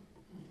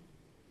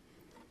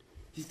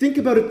 You think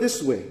about it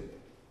this way.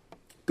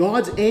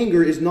 God's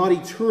anger is not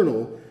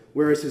eternal,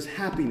 whereas his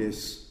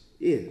happiness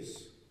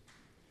is.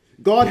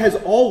 God has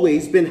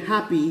always been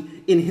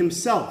happy in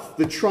himself,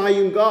 the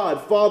triune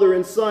God, Father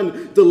and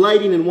Son,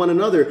 delighting in one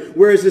another,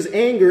 whereas his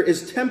anger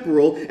is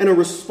temporal and a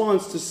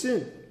response to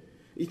sin.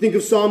 You think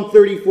of Psalm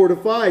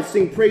 34-5,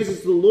 sing praises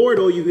to the Lord,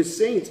 O you his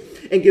saints,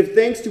 and give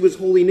thanks to his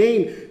holy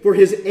name, for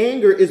his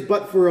anger is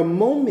but for a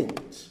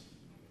moment,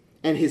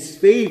 and his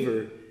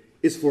favor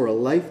is for a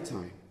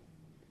lifetime.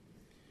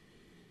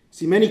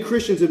 See, many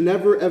Christians have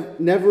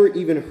never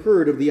even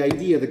heard of the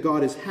idea that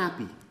God is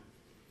happy.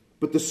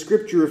 But the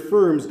scripture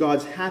affirms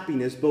God's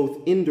happiness both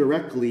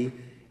indirectly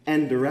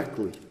and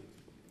directly.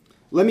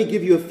 Let me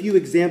give you a few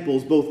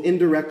examples, both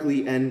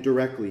indirectly and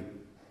directly.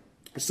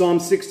 Psalm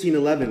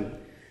 16:11.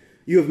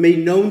 You have made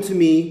known to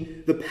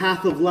me the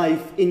path of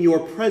life. In your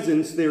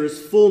presence there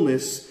is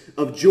fullness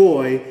of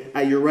joy.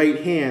 At your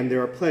right hand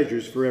there are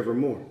pleasures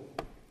forevermore.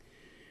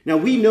 Now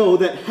we know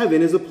that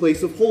heaven is a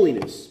place of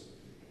holiness.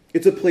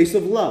 It's a place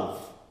of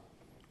love.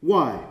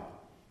 Why?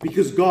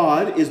 Because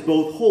God is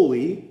both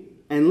holy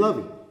and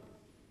loving.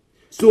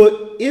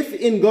 So if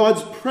in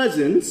God's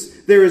presence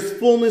there is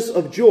fullness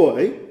of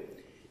joy,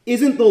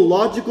 isn't the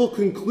logical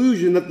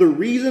conclusion that the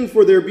reason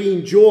for there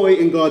being joy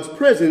in God's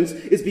presence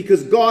is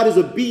because God is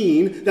a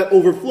being that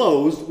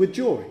overflows with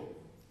joy?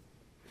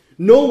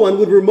 No one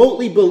would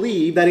remotely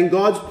believe that in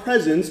God's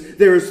presence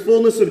there is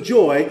fullness of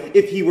joy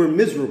if he were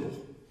miserable.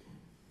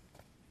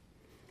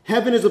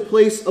 Heaven is a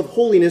place of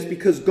holiness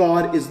because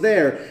God is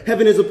there.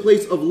 Heaven is a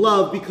place of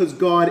love because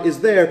God is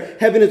there.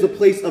 Heaven is a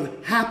place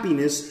of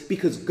happiness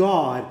because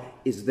God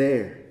is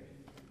there.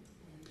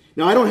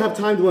 Now, I don't have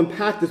time to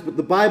unpack this, but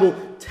the Bible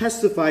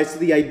testifies to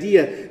the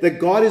idea that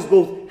God is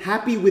both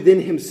happy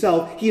within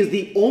himself. He is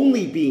the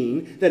only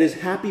being that is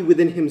happy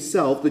within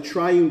himself, the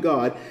triune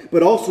God,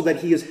 but also that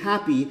he is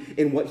happy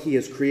in what he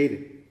has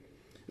created.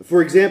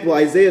 For example,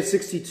 Isaiah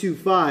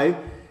 62:5,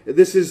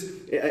 this is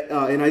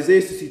in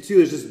Isaiah 62,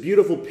 there's this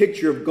beautiful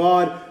picture of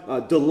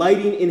God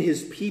delighting in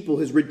his people,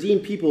 his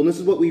redeemed people. And this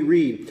is what we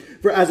read.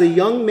 For as a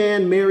young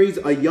man marries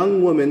a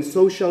young woman,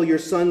 so shall your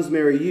sons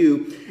marry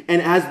you. And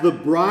as the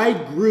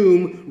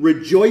bridegroom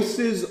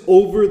rejoices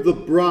over the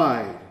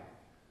bride,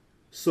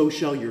 so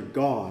shall your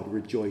God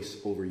rejoice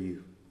over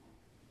you.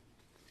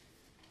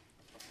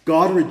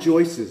 God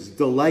rejoices,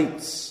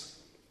 delights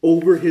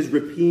over his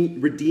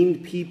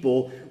redeemed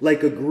people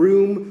like a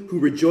groom who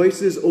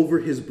rejoices over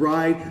his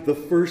bride the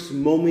first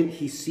moment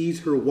he sees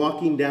her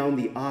walking down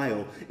the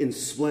aisle in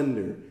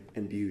splendor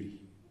and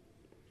beauty.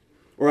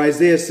 Or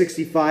Isaiah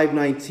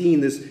 65:19,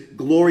 this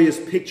glorious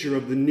picture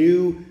of the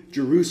new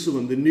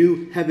Jerusalem, the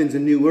new heavens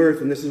and new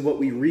earth. And this is what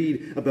we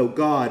read about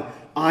God.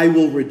 I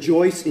will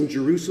rejoice in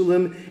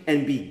Jerusalem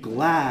and be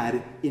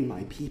glad in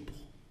my people.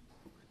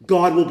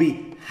 God will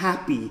be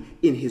happy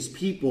in his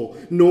people.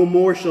 No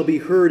more shall be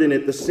heard in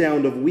it the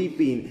sound of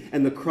weeping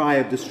and the cry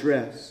of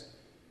distress.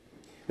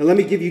 Now let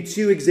me give you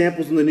two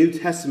examples in the New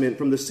Testament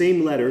from the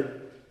same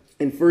letter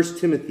in 1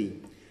 Timothy.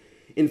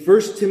 In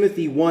 1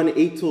 Timothy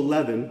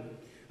 1:8-11,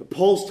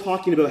 Paul's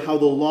talking about how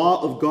the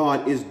law of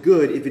God is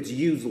good if it's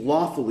used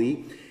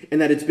lawfully,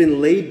 and that it's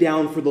been laid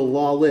down for the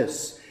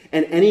lawless,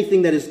 and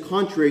anything that is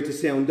contrary to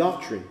sound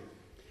doctrine.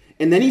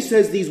 And then he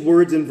says these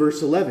words in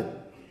verse 11.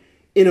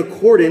 In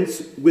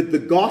accordance with the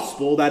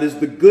gospel, that is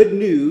the good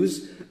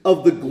news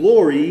of the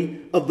glory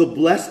of the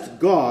blessed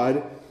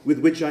God with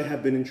which I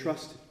have been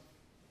entrusted.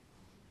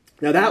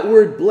 Now that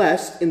word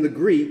blessed in the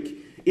Greek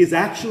is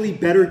actually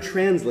better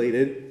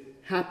translated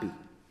happy.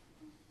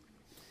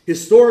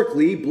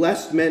 Historically,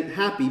 blessed meant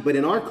happy, but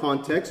in our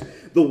context,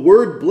 the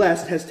word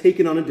blessed has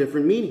taken on a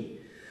different meaning.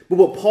 But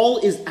what Paul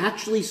is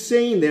actually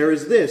saying there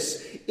is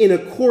this: in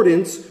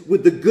accordance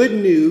with the good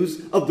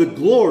news of the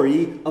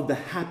glory of the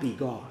happy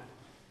God.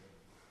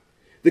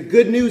 The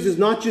good news is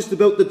not just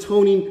about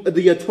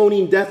the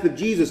atoning death of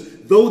Jesus,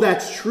 though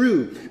that's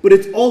true, but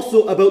it's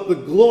also about the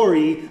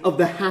glory of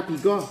the happy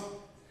God.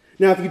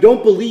 Now, if you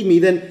don't believe me,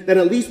 then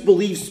at least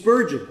believe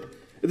Spurgeon.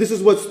 This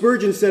is what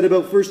Spurgeon said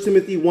about 1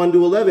 Timothy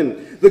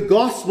 1-11. The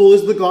gospel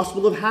is the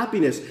gospel of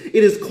happiness.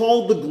 It is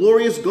called the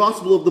glorious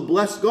gospel of the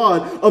blessed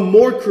God. A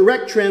more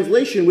correct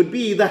translation would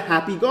be the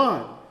happy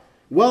God.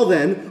 Well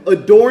then,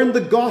 adorn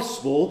the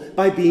gospel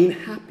by being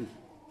happy.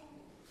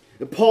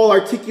 Paul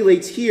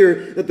articulates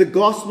here that the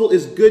gospel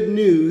is good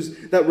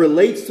news that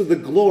relates to the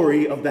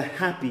glory of the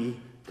happy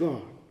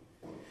God.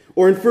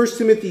 Or in 1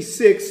 Timothy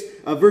 6,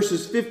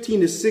 verses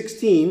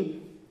 15-16,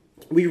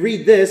 we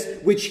read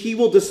this: which he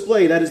will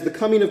display, that is the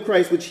coming of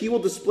Christ, which he will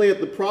display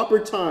at the proper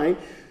time.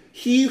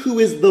 He who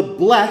is the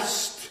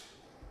blessed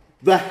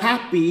the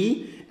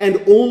happy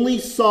and only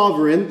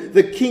sovereign,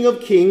 the King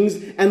of kings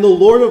and the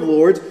Lord of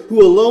lords,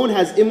 who alone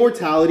has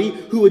immortality,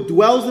 who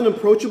dwells in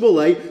approachable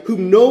light,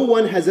 whom no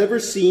one has ever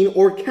seen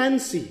or can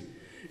see.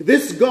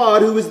 This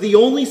God, who is the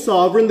only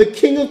sovereign, the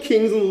King of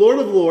kings and the Lord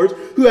of lords,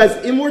 who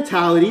has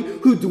immortality,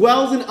 who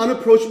dwells in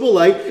unapproachable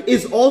light,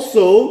 is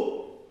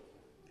also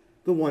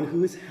the one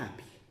who is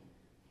happy.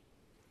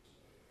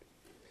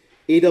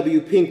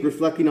 A.W. Pink,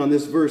 reflecting on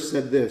this verse,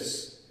 said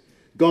this: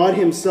 God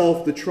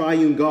himself, the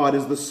triune God,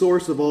 is the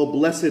source of all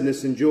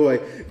blessedness and joy.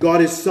 God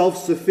is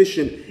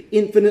self-sufficient,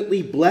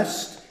 infinitely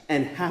blessed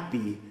and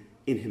happy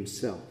in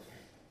himself.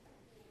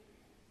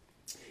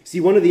 See,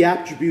 one of the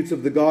attributes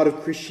of the God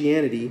of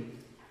Christianity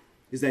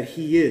is that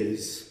he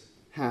is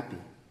happy.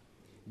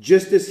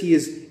 Just as he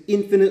is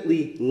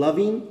infinitely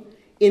loving,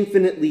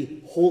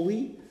 infinitely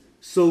holy,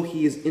 so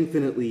he is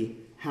infinitely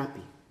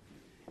happy.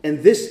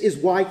 And this is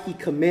why he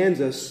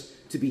commands us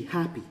to be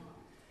happy.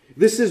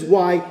 This is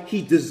why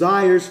he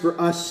desires for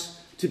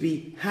us to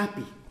be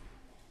happy.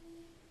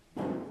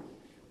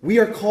 We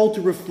are called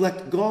to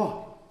reflect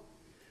God.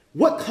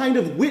 What kind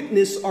of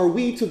witness are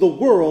we to the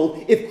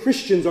world if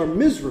Christians are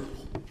miserable?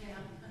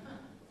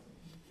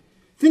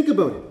 Think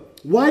about it.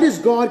 Why does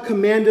God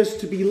command us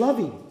to be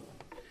loving?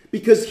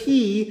 Because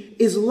he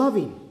is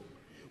loving.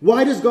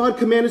 Why does God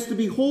command us to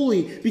be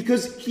holy?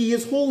 Because he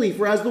is holy.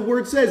 For as the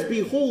word says,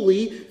 be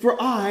holy,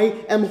 for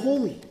I am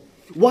holy.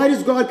 Why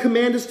does God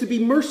command us to be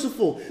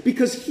merciful?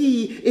 Because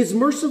he is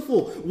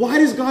merciful. Why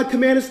does God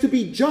command us to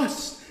be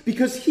just?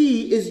 Because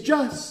he is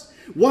just.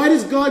 Why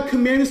does God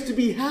command us to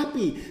be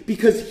happy?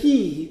 Because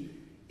he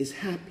is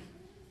happy.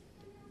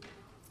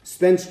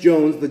 Spence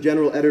Jones, the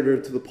general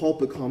editor to the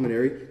Pulpit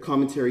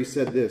commentary,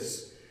 said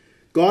this: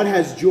 God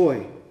has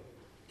joy.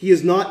 He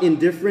is not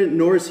indifferent,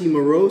 nor is he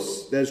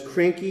morose, that is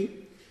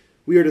cranky.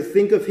 We are to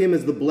think of him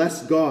as the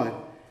blessed God,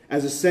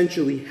 as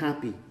essentially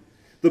happy.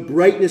 The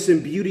brightness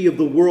and beauty of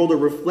the world are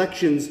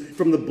reflections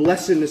from the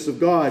blessedness of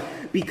God.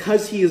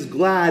 Because he is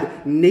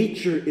glad,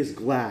 nature is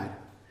glad.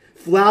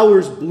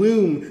 Flowers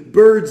bloom,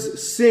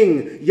 birds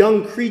sing,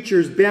 young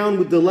creatures bound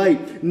with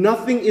delight.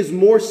 Nothing is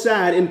more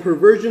sad in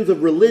perversions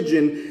of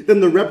religion than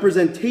the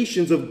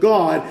representations of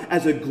God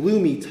as a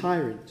gloomy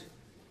tyrant.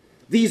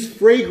 These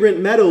fragrant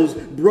meadows,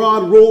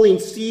 broad rolling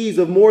seas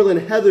of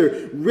moorland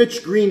heather,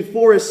 rich green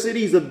forest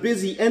cities of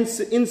busy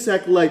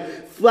insect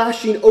life,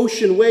 flashing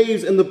ocean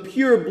waves and the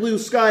pure blue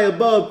sky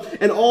above,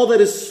 and all that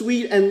is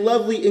sweet and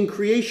lovely in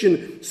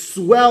creation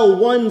swell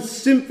one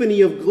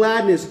symphony of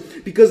gladness,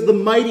 because the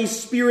mighty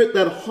spirit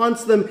that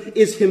haunts them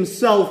is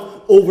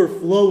himself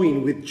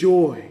overflowing with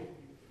joy.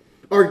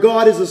 Our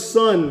God is a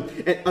son,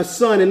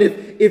 and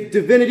if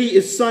divinity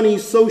is sunny,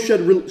 so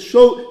should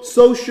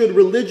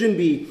religion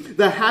be.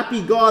 The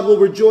happy God will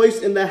rejoice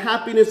in the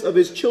happiness of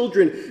his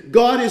children.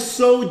 God is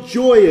so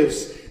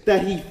joyous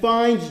that he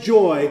finds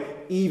joy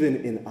even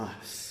in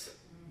us.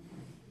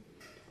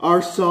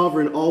 Our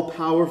sovereign,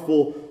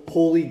 all-powerful,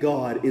 holy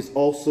God is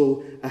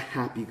also a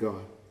happy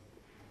God.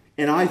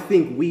 And I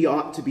think we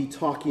ought to be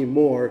talking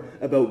more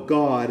about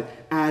God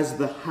as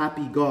the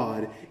happy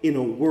God in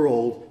a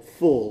world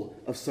full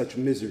of such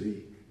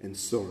misery and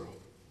sorrow.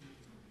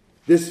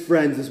 This,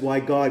 friends, is why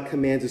God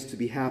commands us to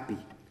be happy.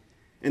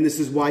 And this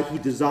is why he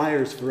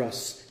desires for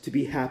us to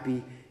be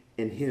happy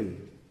in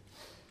him.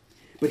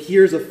 But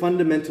here's a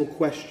fundamental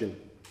question.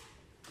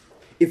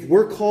 If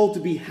we're called to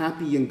be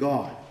happy in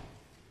God,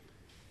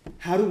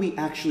 how do we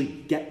actually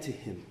get to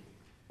him?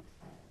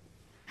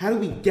 How do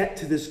we get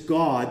to this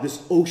God,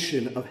 this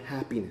ocean of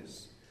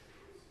happiness?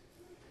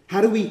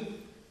 How do we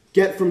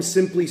get from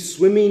simply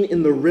swimming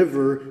in the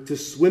river to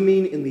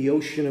swimming in the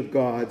ocean of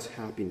God's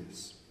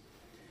happiness?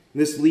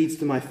 And this leads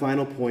to my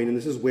final point, and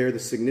this is where the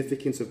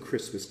significance of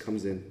Christmas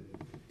comes in.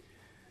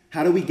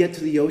 How do we get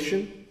to the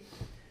ocean?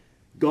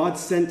 God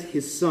sent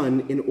his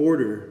Son in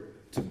order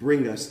to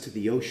bring us to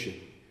the ocean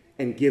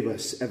and give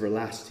us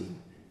everlasting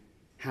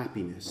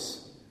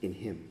happiness in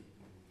him.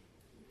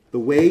 The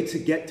way to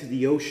get to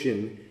the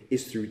ocean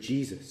is through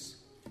Jesus.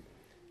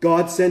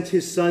 God sent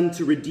his Son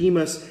to redeem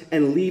us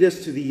and lead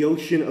us to the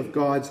ocean of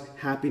God's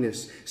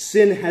happiness.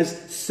 Sin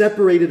has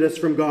separated us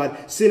from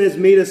God. Sin has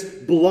made us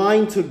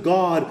blind to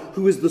God,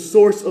 who is the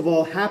source of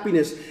all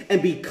happiness.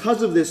 And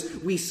because of this,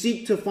 we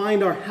seek to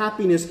find our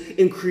happiness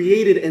in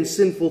created and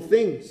sinful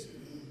things.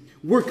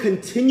 We're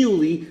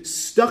continually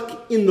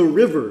stuck in the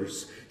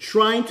rivers,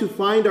 trying to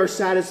find our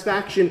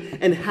satisfaction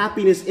and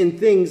happiness in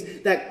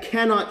things that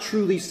cannot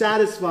truly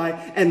satisfy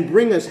and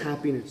bring us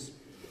happiness.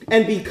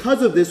 And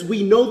because of this,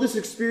 we know this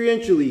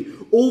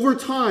experientially. Over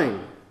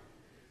time,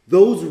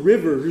 those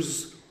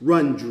rivers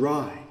run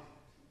dry.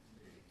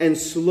 And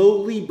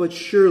slowly but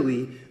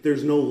surely,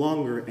 there's no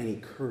longer any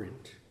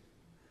current.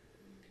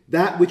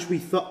 That which we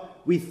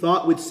thought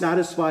would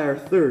satisfy our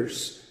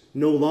thirst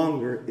no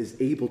longer is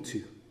able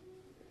to.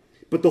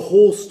 But the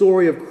whole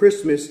story of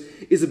Christmas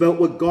is about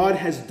what God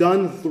has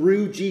done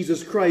through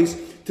Jesus Christ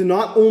to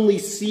not only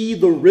see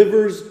the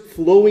rivers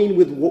flowing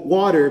with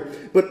water,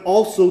 but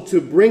also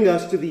to bring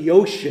us to the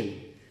ocean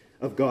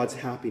of God's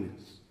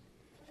happiness.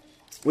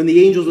 When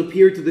the angels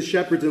appeared to the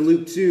shepherds in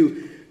Luke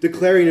 2,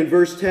 declaring in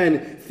verse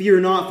 10,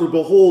 "Fear not, for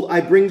behold,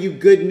 I bring you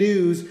good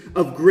news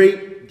of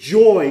great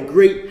joy,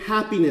 great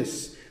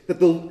happiness, that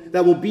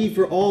will be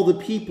for all the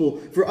people.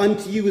 For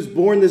unto you is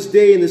born this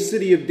day in the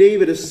city of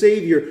David a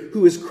Savior,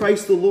 who is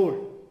Christ the Lord."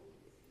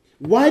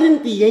 Why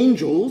didn't the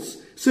angels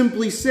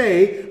simply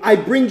say, "I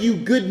bring you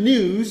good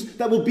news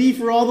that will be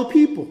for all the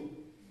people"?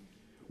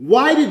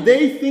 Why did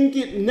they think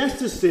it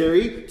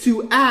necessary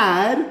to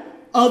add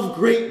 "of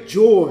great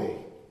joy"?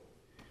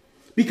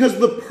 Because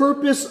the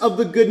purpose of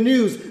the good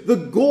news, the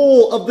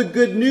goal of the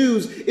good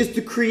news, is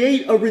to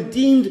create a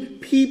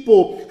redeemed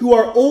people who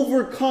are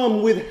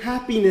overcome with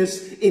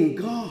happiness in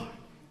God.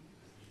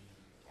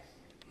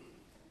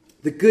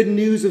 The good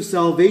news of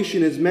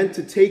salvation is meant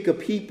to take a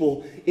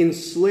people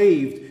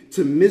enslaved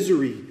to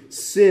misery,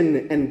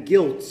 sin, and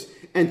guilt,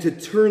 and to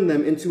turn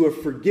them into a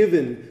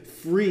forgiven,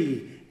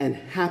 free, and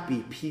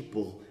happy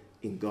people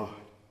in God.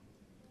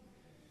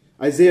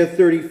 Isaiah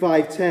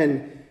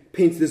 35:10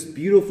 paints this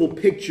beautiful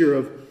picture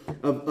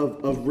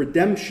of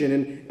redemption.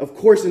 And of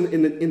course,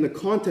 in the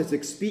context,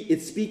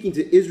 it's speaking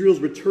to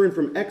Israel's return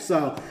from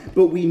exile.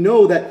 But we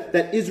know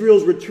that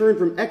Israel's return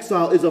from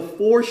exile is a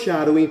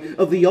foreshadowing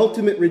of the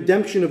ultimate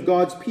redemption of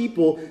God's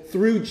people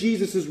through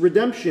Jesus'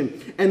 redemption.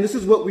 And this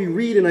is what we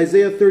read in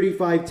Isaiah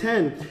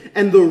 35:10.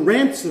 "And the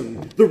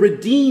ransom, the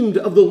redeemed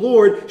of the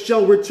Lord,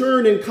 shall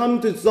return and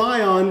come to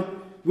Zion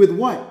with"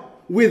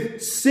 what?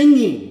 "With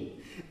singing.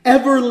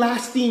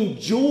 Everlasting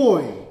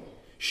joy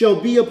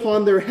shall be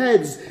upon their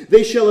heads.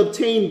 They shall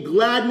obtain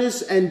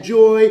gladness and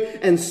joy,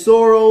 and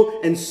sorrow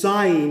and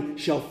sighing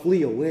shall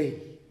flee away."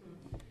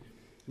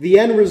 The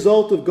end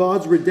result of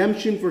God's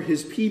redemption for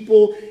his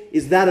people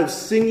is that of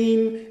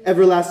singing,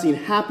 everlasting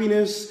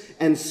happiness,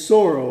 and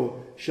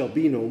sorrow shall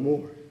be no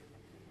more.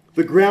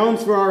 The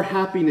grounds for our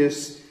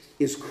happiness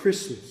is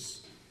Christmas.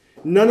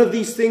 None of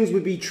these things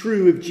would be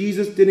true if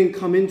Jesus didn't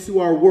come into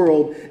our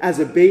world as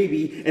a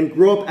baby and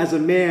grow up as a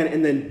man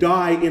and then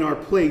die in our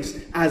place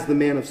as the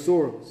man of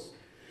sorrows.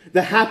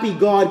 The happy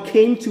God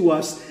came to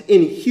us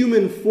in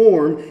human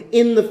form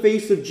in the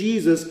face of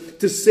Jesus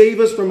to save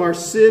us from our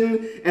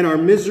sin and our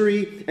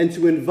misery and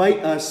to invite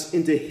us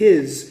into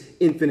his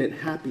infinite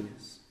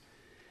happiness.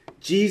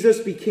 Jesus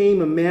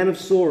became a man of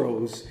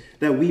sorrows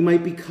that we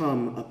might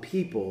become a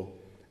people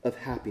of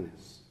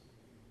happiness.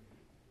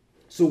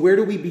 So where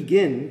do we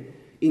begin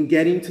in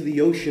getting to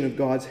the ocean of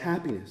God's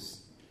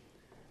happiness?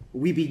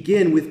 We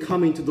begin with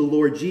coming to the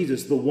Lord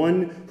Jesus, the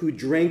one who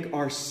drank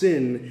our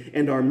sin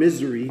and our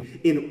misery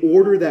in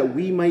order that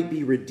we might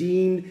be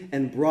redeemed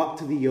and brought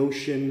to the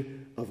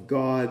ocean of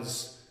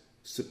God's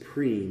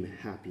supreme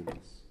happiness.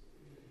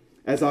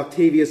 As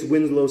Octavius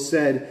Winslow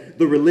said,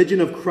 the religion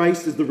of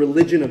Christ is the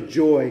religion of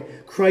joy.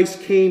 Christ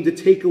came to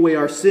take away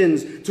our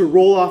sins, to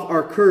roll off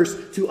our curse,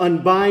 to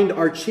unbind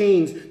our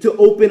chains, to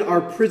open our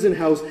prison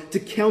house, to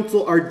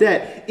cancel our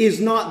debt. Is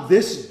not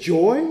this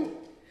joy?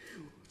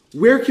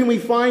 Where can we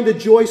find a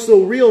joy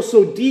so real,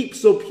 so deep,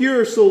 so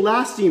pure, so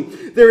lasting?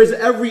 There is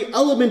every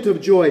element of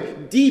joy,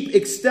 deep,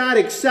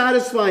 ecstatic,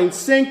 satisfying,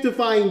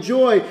 sanctifying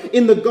joy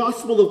in the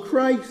gospel of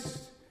Christ.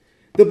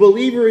 The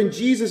believer in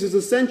Jesus is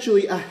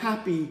essentially a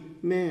happy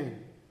man.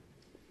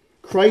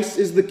 Christ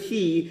is the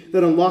key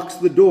that unlocks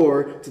the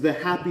door to the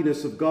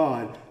happiness of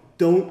God.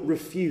 Don't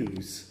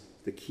refuse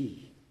the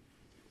key.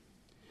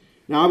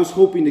 Now, I was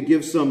hoping to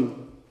give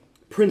some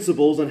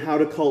principles on how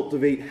to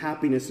cultivate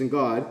happiness in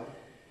God,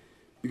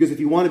 because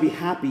if you want to be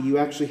happy, you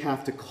actually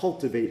have to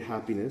cultivate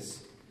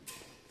happiness.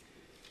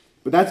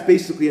 But that's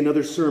basically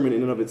another sermon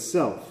in and of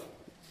itself.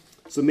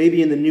 So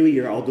maybe in the new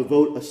year, I'll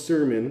devote a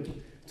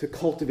sermon to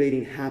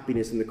cultivating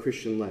happiness in the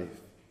Christian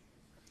life.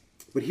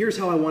 But here's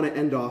how I want to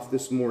end off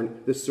this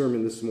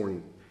sermon this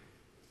morning.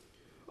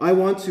 I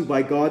want to,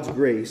 by God's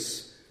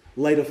grace,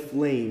 light a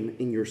flame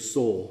in your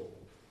soul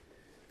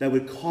that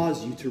would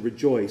cause you to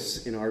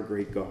rejoice in our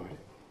great God.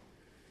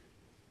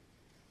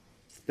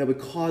 That would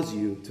cause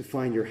you to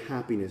find your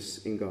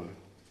happiness in God.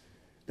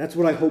 That's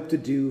what I hope to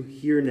do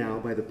here now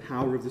by the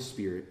power of the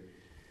Spirit.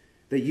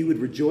 That you would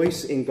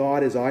rejoice in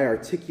God as I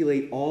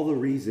articulate all the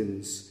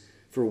reasons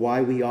for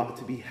why we ought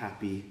to be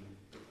happy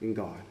in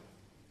God.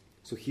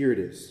 So here it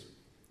is.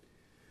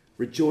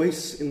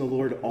 Rejoice in the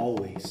Lord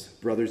always,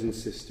 brothers and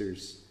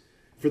sisters,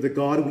 for the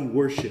God we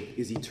worship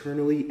is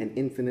eternally and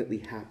infinitely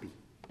happy.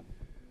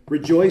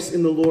 Rejoice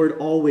in the Lord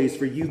always,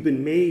 for you've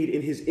been made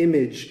in his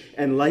image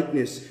and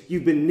likeness.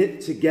 You've been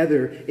knit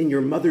together in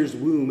your mother's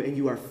womb, and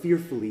you are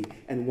fearfully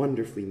and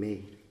wonderfully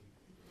made.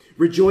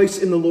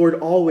 Rejoice in the Lord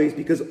always,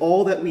 because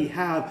all that we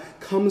have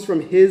comes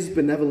from his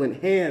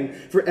benevolent hand,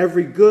 for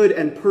every good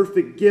and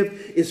perfect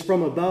gift is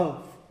from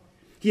above.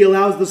 He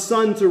allows the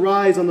sun to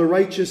rise on the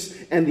righteous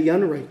and the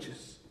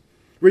unrighteous.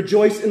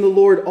 Rejoice in the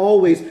Lord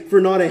always, for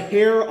not a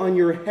hair on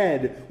your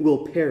head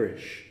will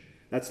perish.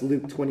 That's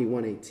Luke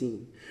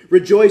 21:18.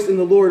 Rejoice in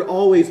the Lord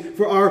always,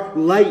 for our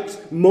light,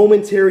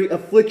 momentary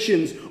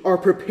afflictions are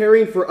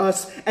preparing for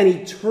us an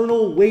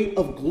eternal weight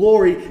of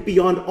glory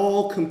beyond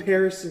all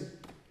comparison.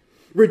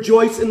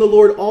 Rejoice in the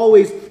Lord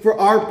always, for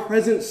our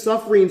present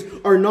sufferings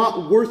are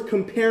not worth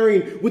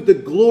comparing with the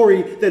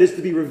glory that is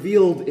to be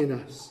revealed in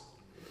us.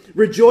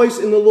 Rejoice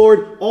in the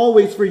Lord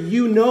always, for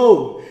you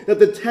know that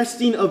the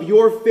testing of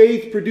your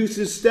faith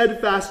produces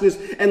steadfastness,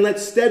 and let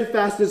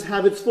steadfastness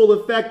have its full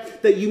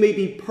effect, that you may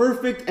be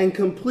perfect and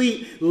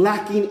complete,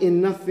 lacking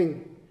in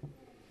nothing.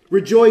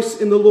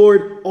 Rejoice in the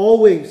Lord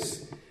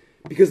always,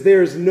 because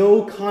there is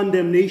no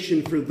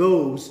condemnation for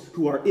those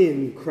who are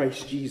in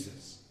Christ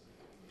Jesus.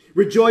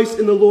 Rejoice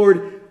in the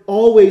Lord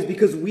always,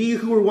 because we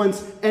who were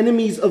once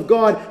enemies of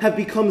God have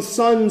become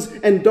sons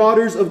and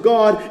daughters of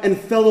God and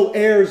fellow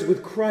heirs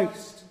with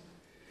Christ.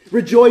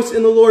 Rejoice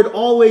in the Lord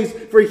always,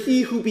 for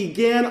he who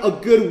began a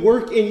good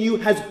work in you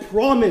has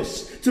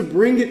promised to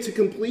bring it to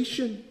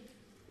completion.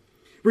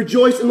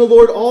 Rejoice in the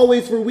Lord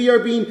always, for we are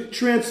being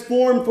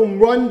transformed from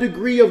one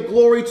degree of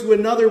glory to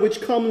another,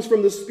 which comes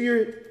from the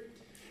Spirit.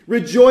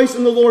 Rejoice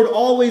in the Lord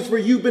always, for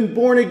you've been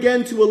born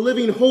again to a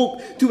living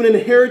hope, to an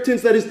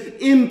inheritance that is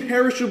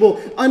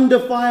imperishable,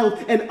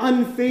 undefiled, and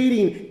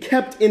unfading,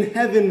 kept in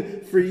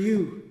heaven for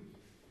you.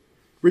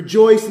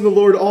 Rejoice in the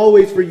Lord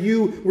always, for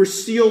you were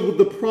sealed with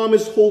the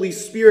promised Holy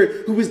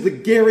Spirit, who is the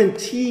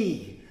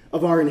guarantee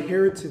of our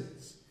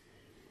inheritance.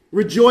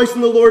 Rejoice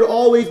in the Lord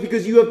always,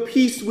 because you have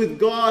peace with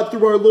God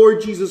through our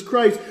Lord Jesus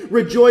Christ.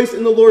 Rejoice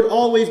in the Lord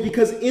always,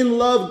 because in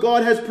love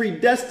God has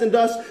predestined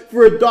us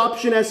for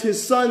adoption as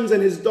his sons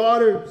and his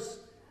daughters.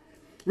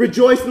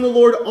 Rejoice in the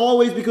Lord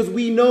always, because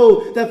we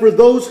know that for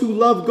those who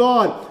love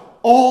God,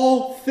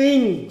 all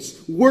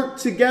things work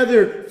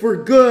together for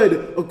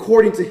good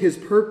according to his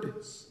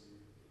purpose.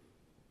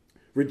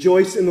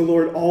 Rejoice in the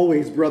Lord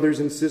always,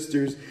 brothers and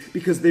sisters,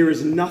 because there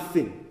is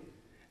nothing,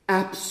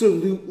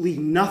 absolutely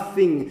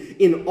nothing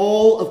in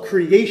all of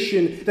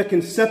creation that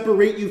can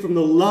separate you from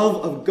the love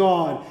of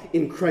God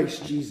in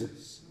Christ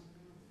Jesus.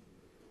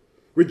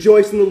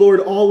 Rejoice in the Lord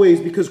always,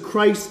 because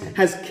Christ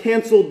has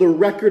canceled the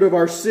record of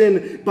our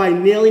sin by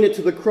nailing it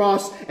to the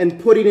cross and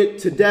putting it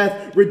to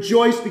death.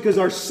 Rejoice because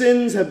our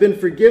sins have been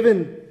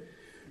forgiven.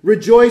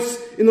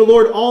 Rejoice in the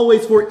Lord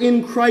always, for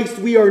in Christ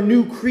we are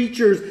new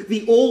creatures.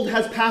 The old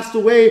has passed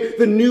away,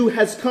 the new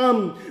has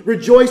come.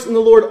 Rejoice in the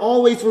Lord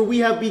always, for we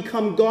have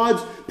become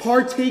God's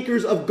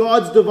partakers of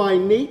God's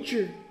divine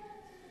nature.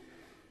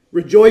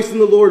 Rejoice in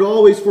the Lord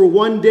always, for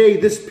one day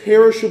this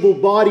perishable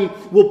body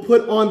will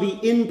put on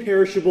the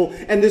imperishable,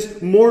 and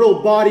this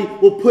mortal body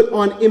will put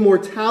on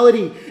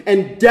immortality,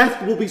 and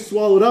death will be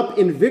swallowed up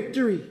in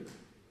victory.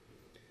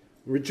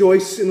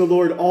 Rejoice in the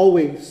Lord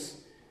always,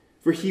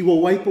 for he will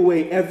wipe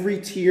away every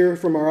tear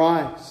from our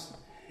eyes,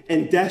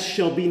 and death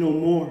shall be no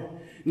more.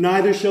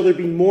 Neither shall there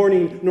be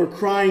mourning, nor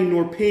crying,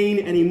 nor pain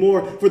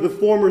anymore, for the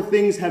former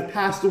things have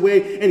passed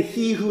away. And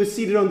he who is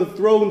seated on the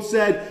throne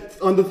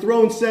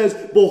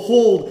says,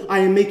 Behold, I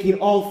am making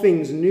all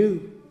things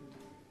new.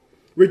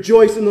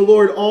 Rejoice in the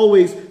Lord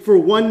always, for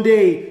one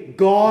day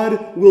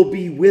God will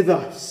be with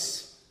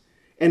us,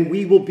 and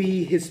we will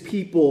be his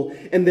people,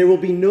 and there will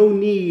be no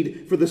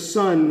need for the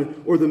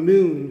sun or the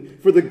moon,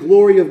 for the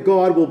glory of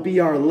God will be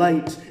our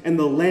light, and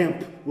the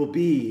lamp will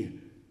be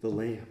the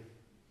Lamb.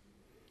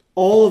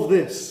 All of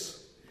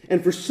this,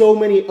 and for so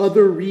many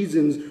other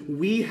reasons,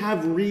 we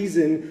have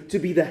reason to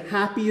be the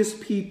happiest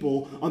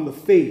people on the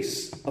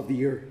face of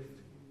the earth.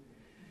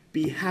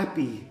 Be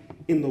happy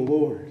in the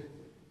Lord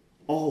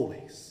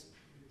always.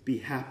 Be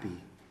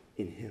happy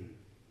in him.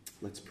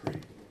 Let's pray.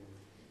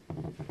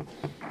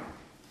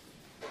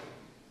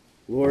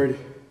 Lord,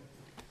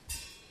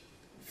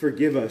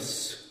 forgive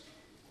us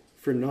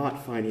for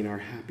not finding our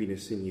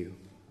happiness in you,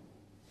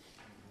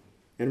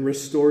 and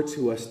restore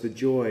to us the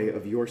joy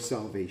of your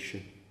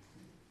salvation.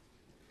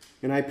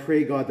 And I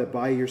pray, God, that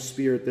by your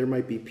Spirit there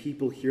might be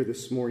people here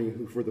this morning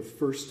who for the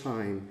first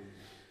time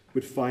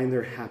would find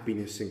their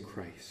happiness in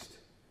Christ.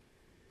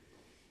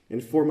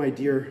 And for my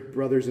dear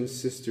brothers and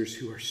sisters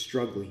who are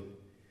struggling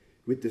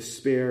with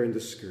despair and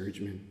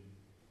discouragement,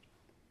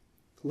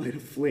 light a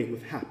flame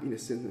of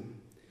happiness in them,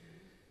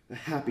 a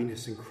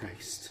happiness in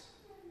Christ.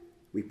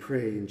 We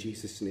pray in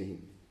Jesus'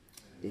 name.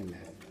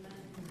 Amen.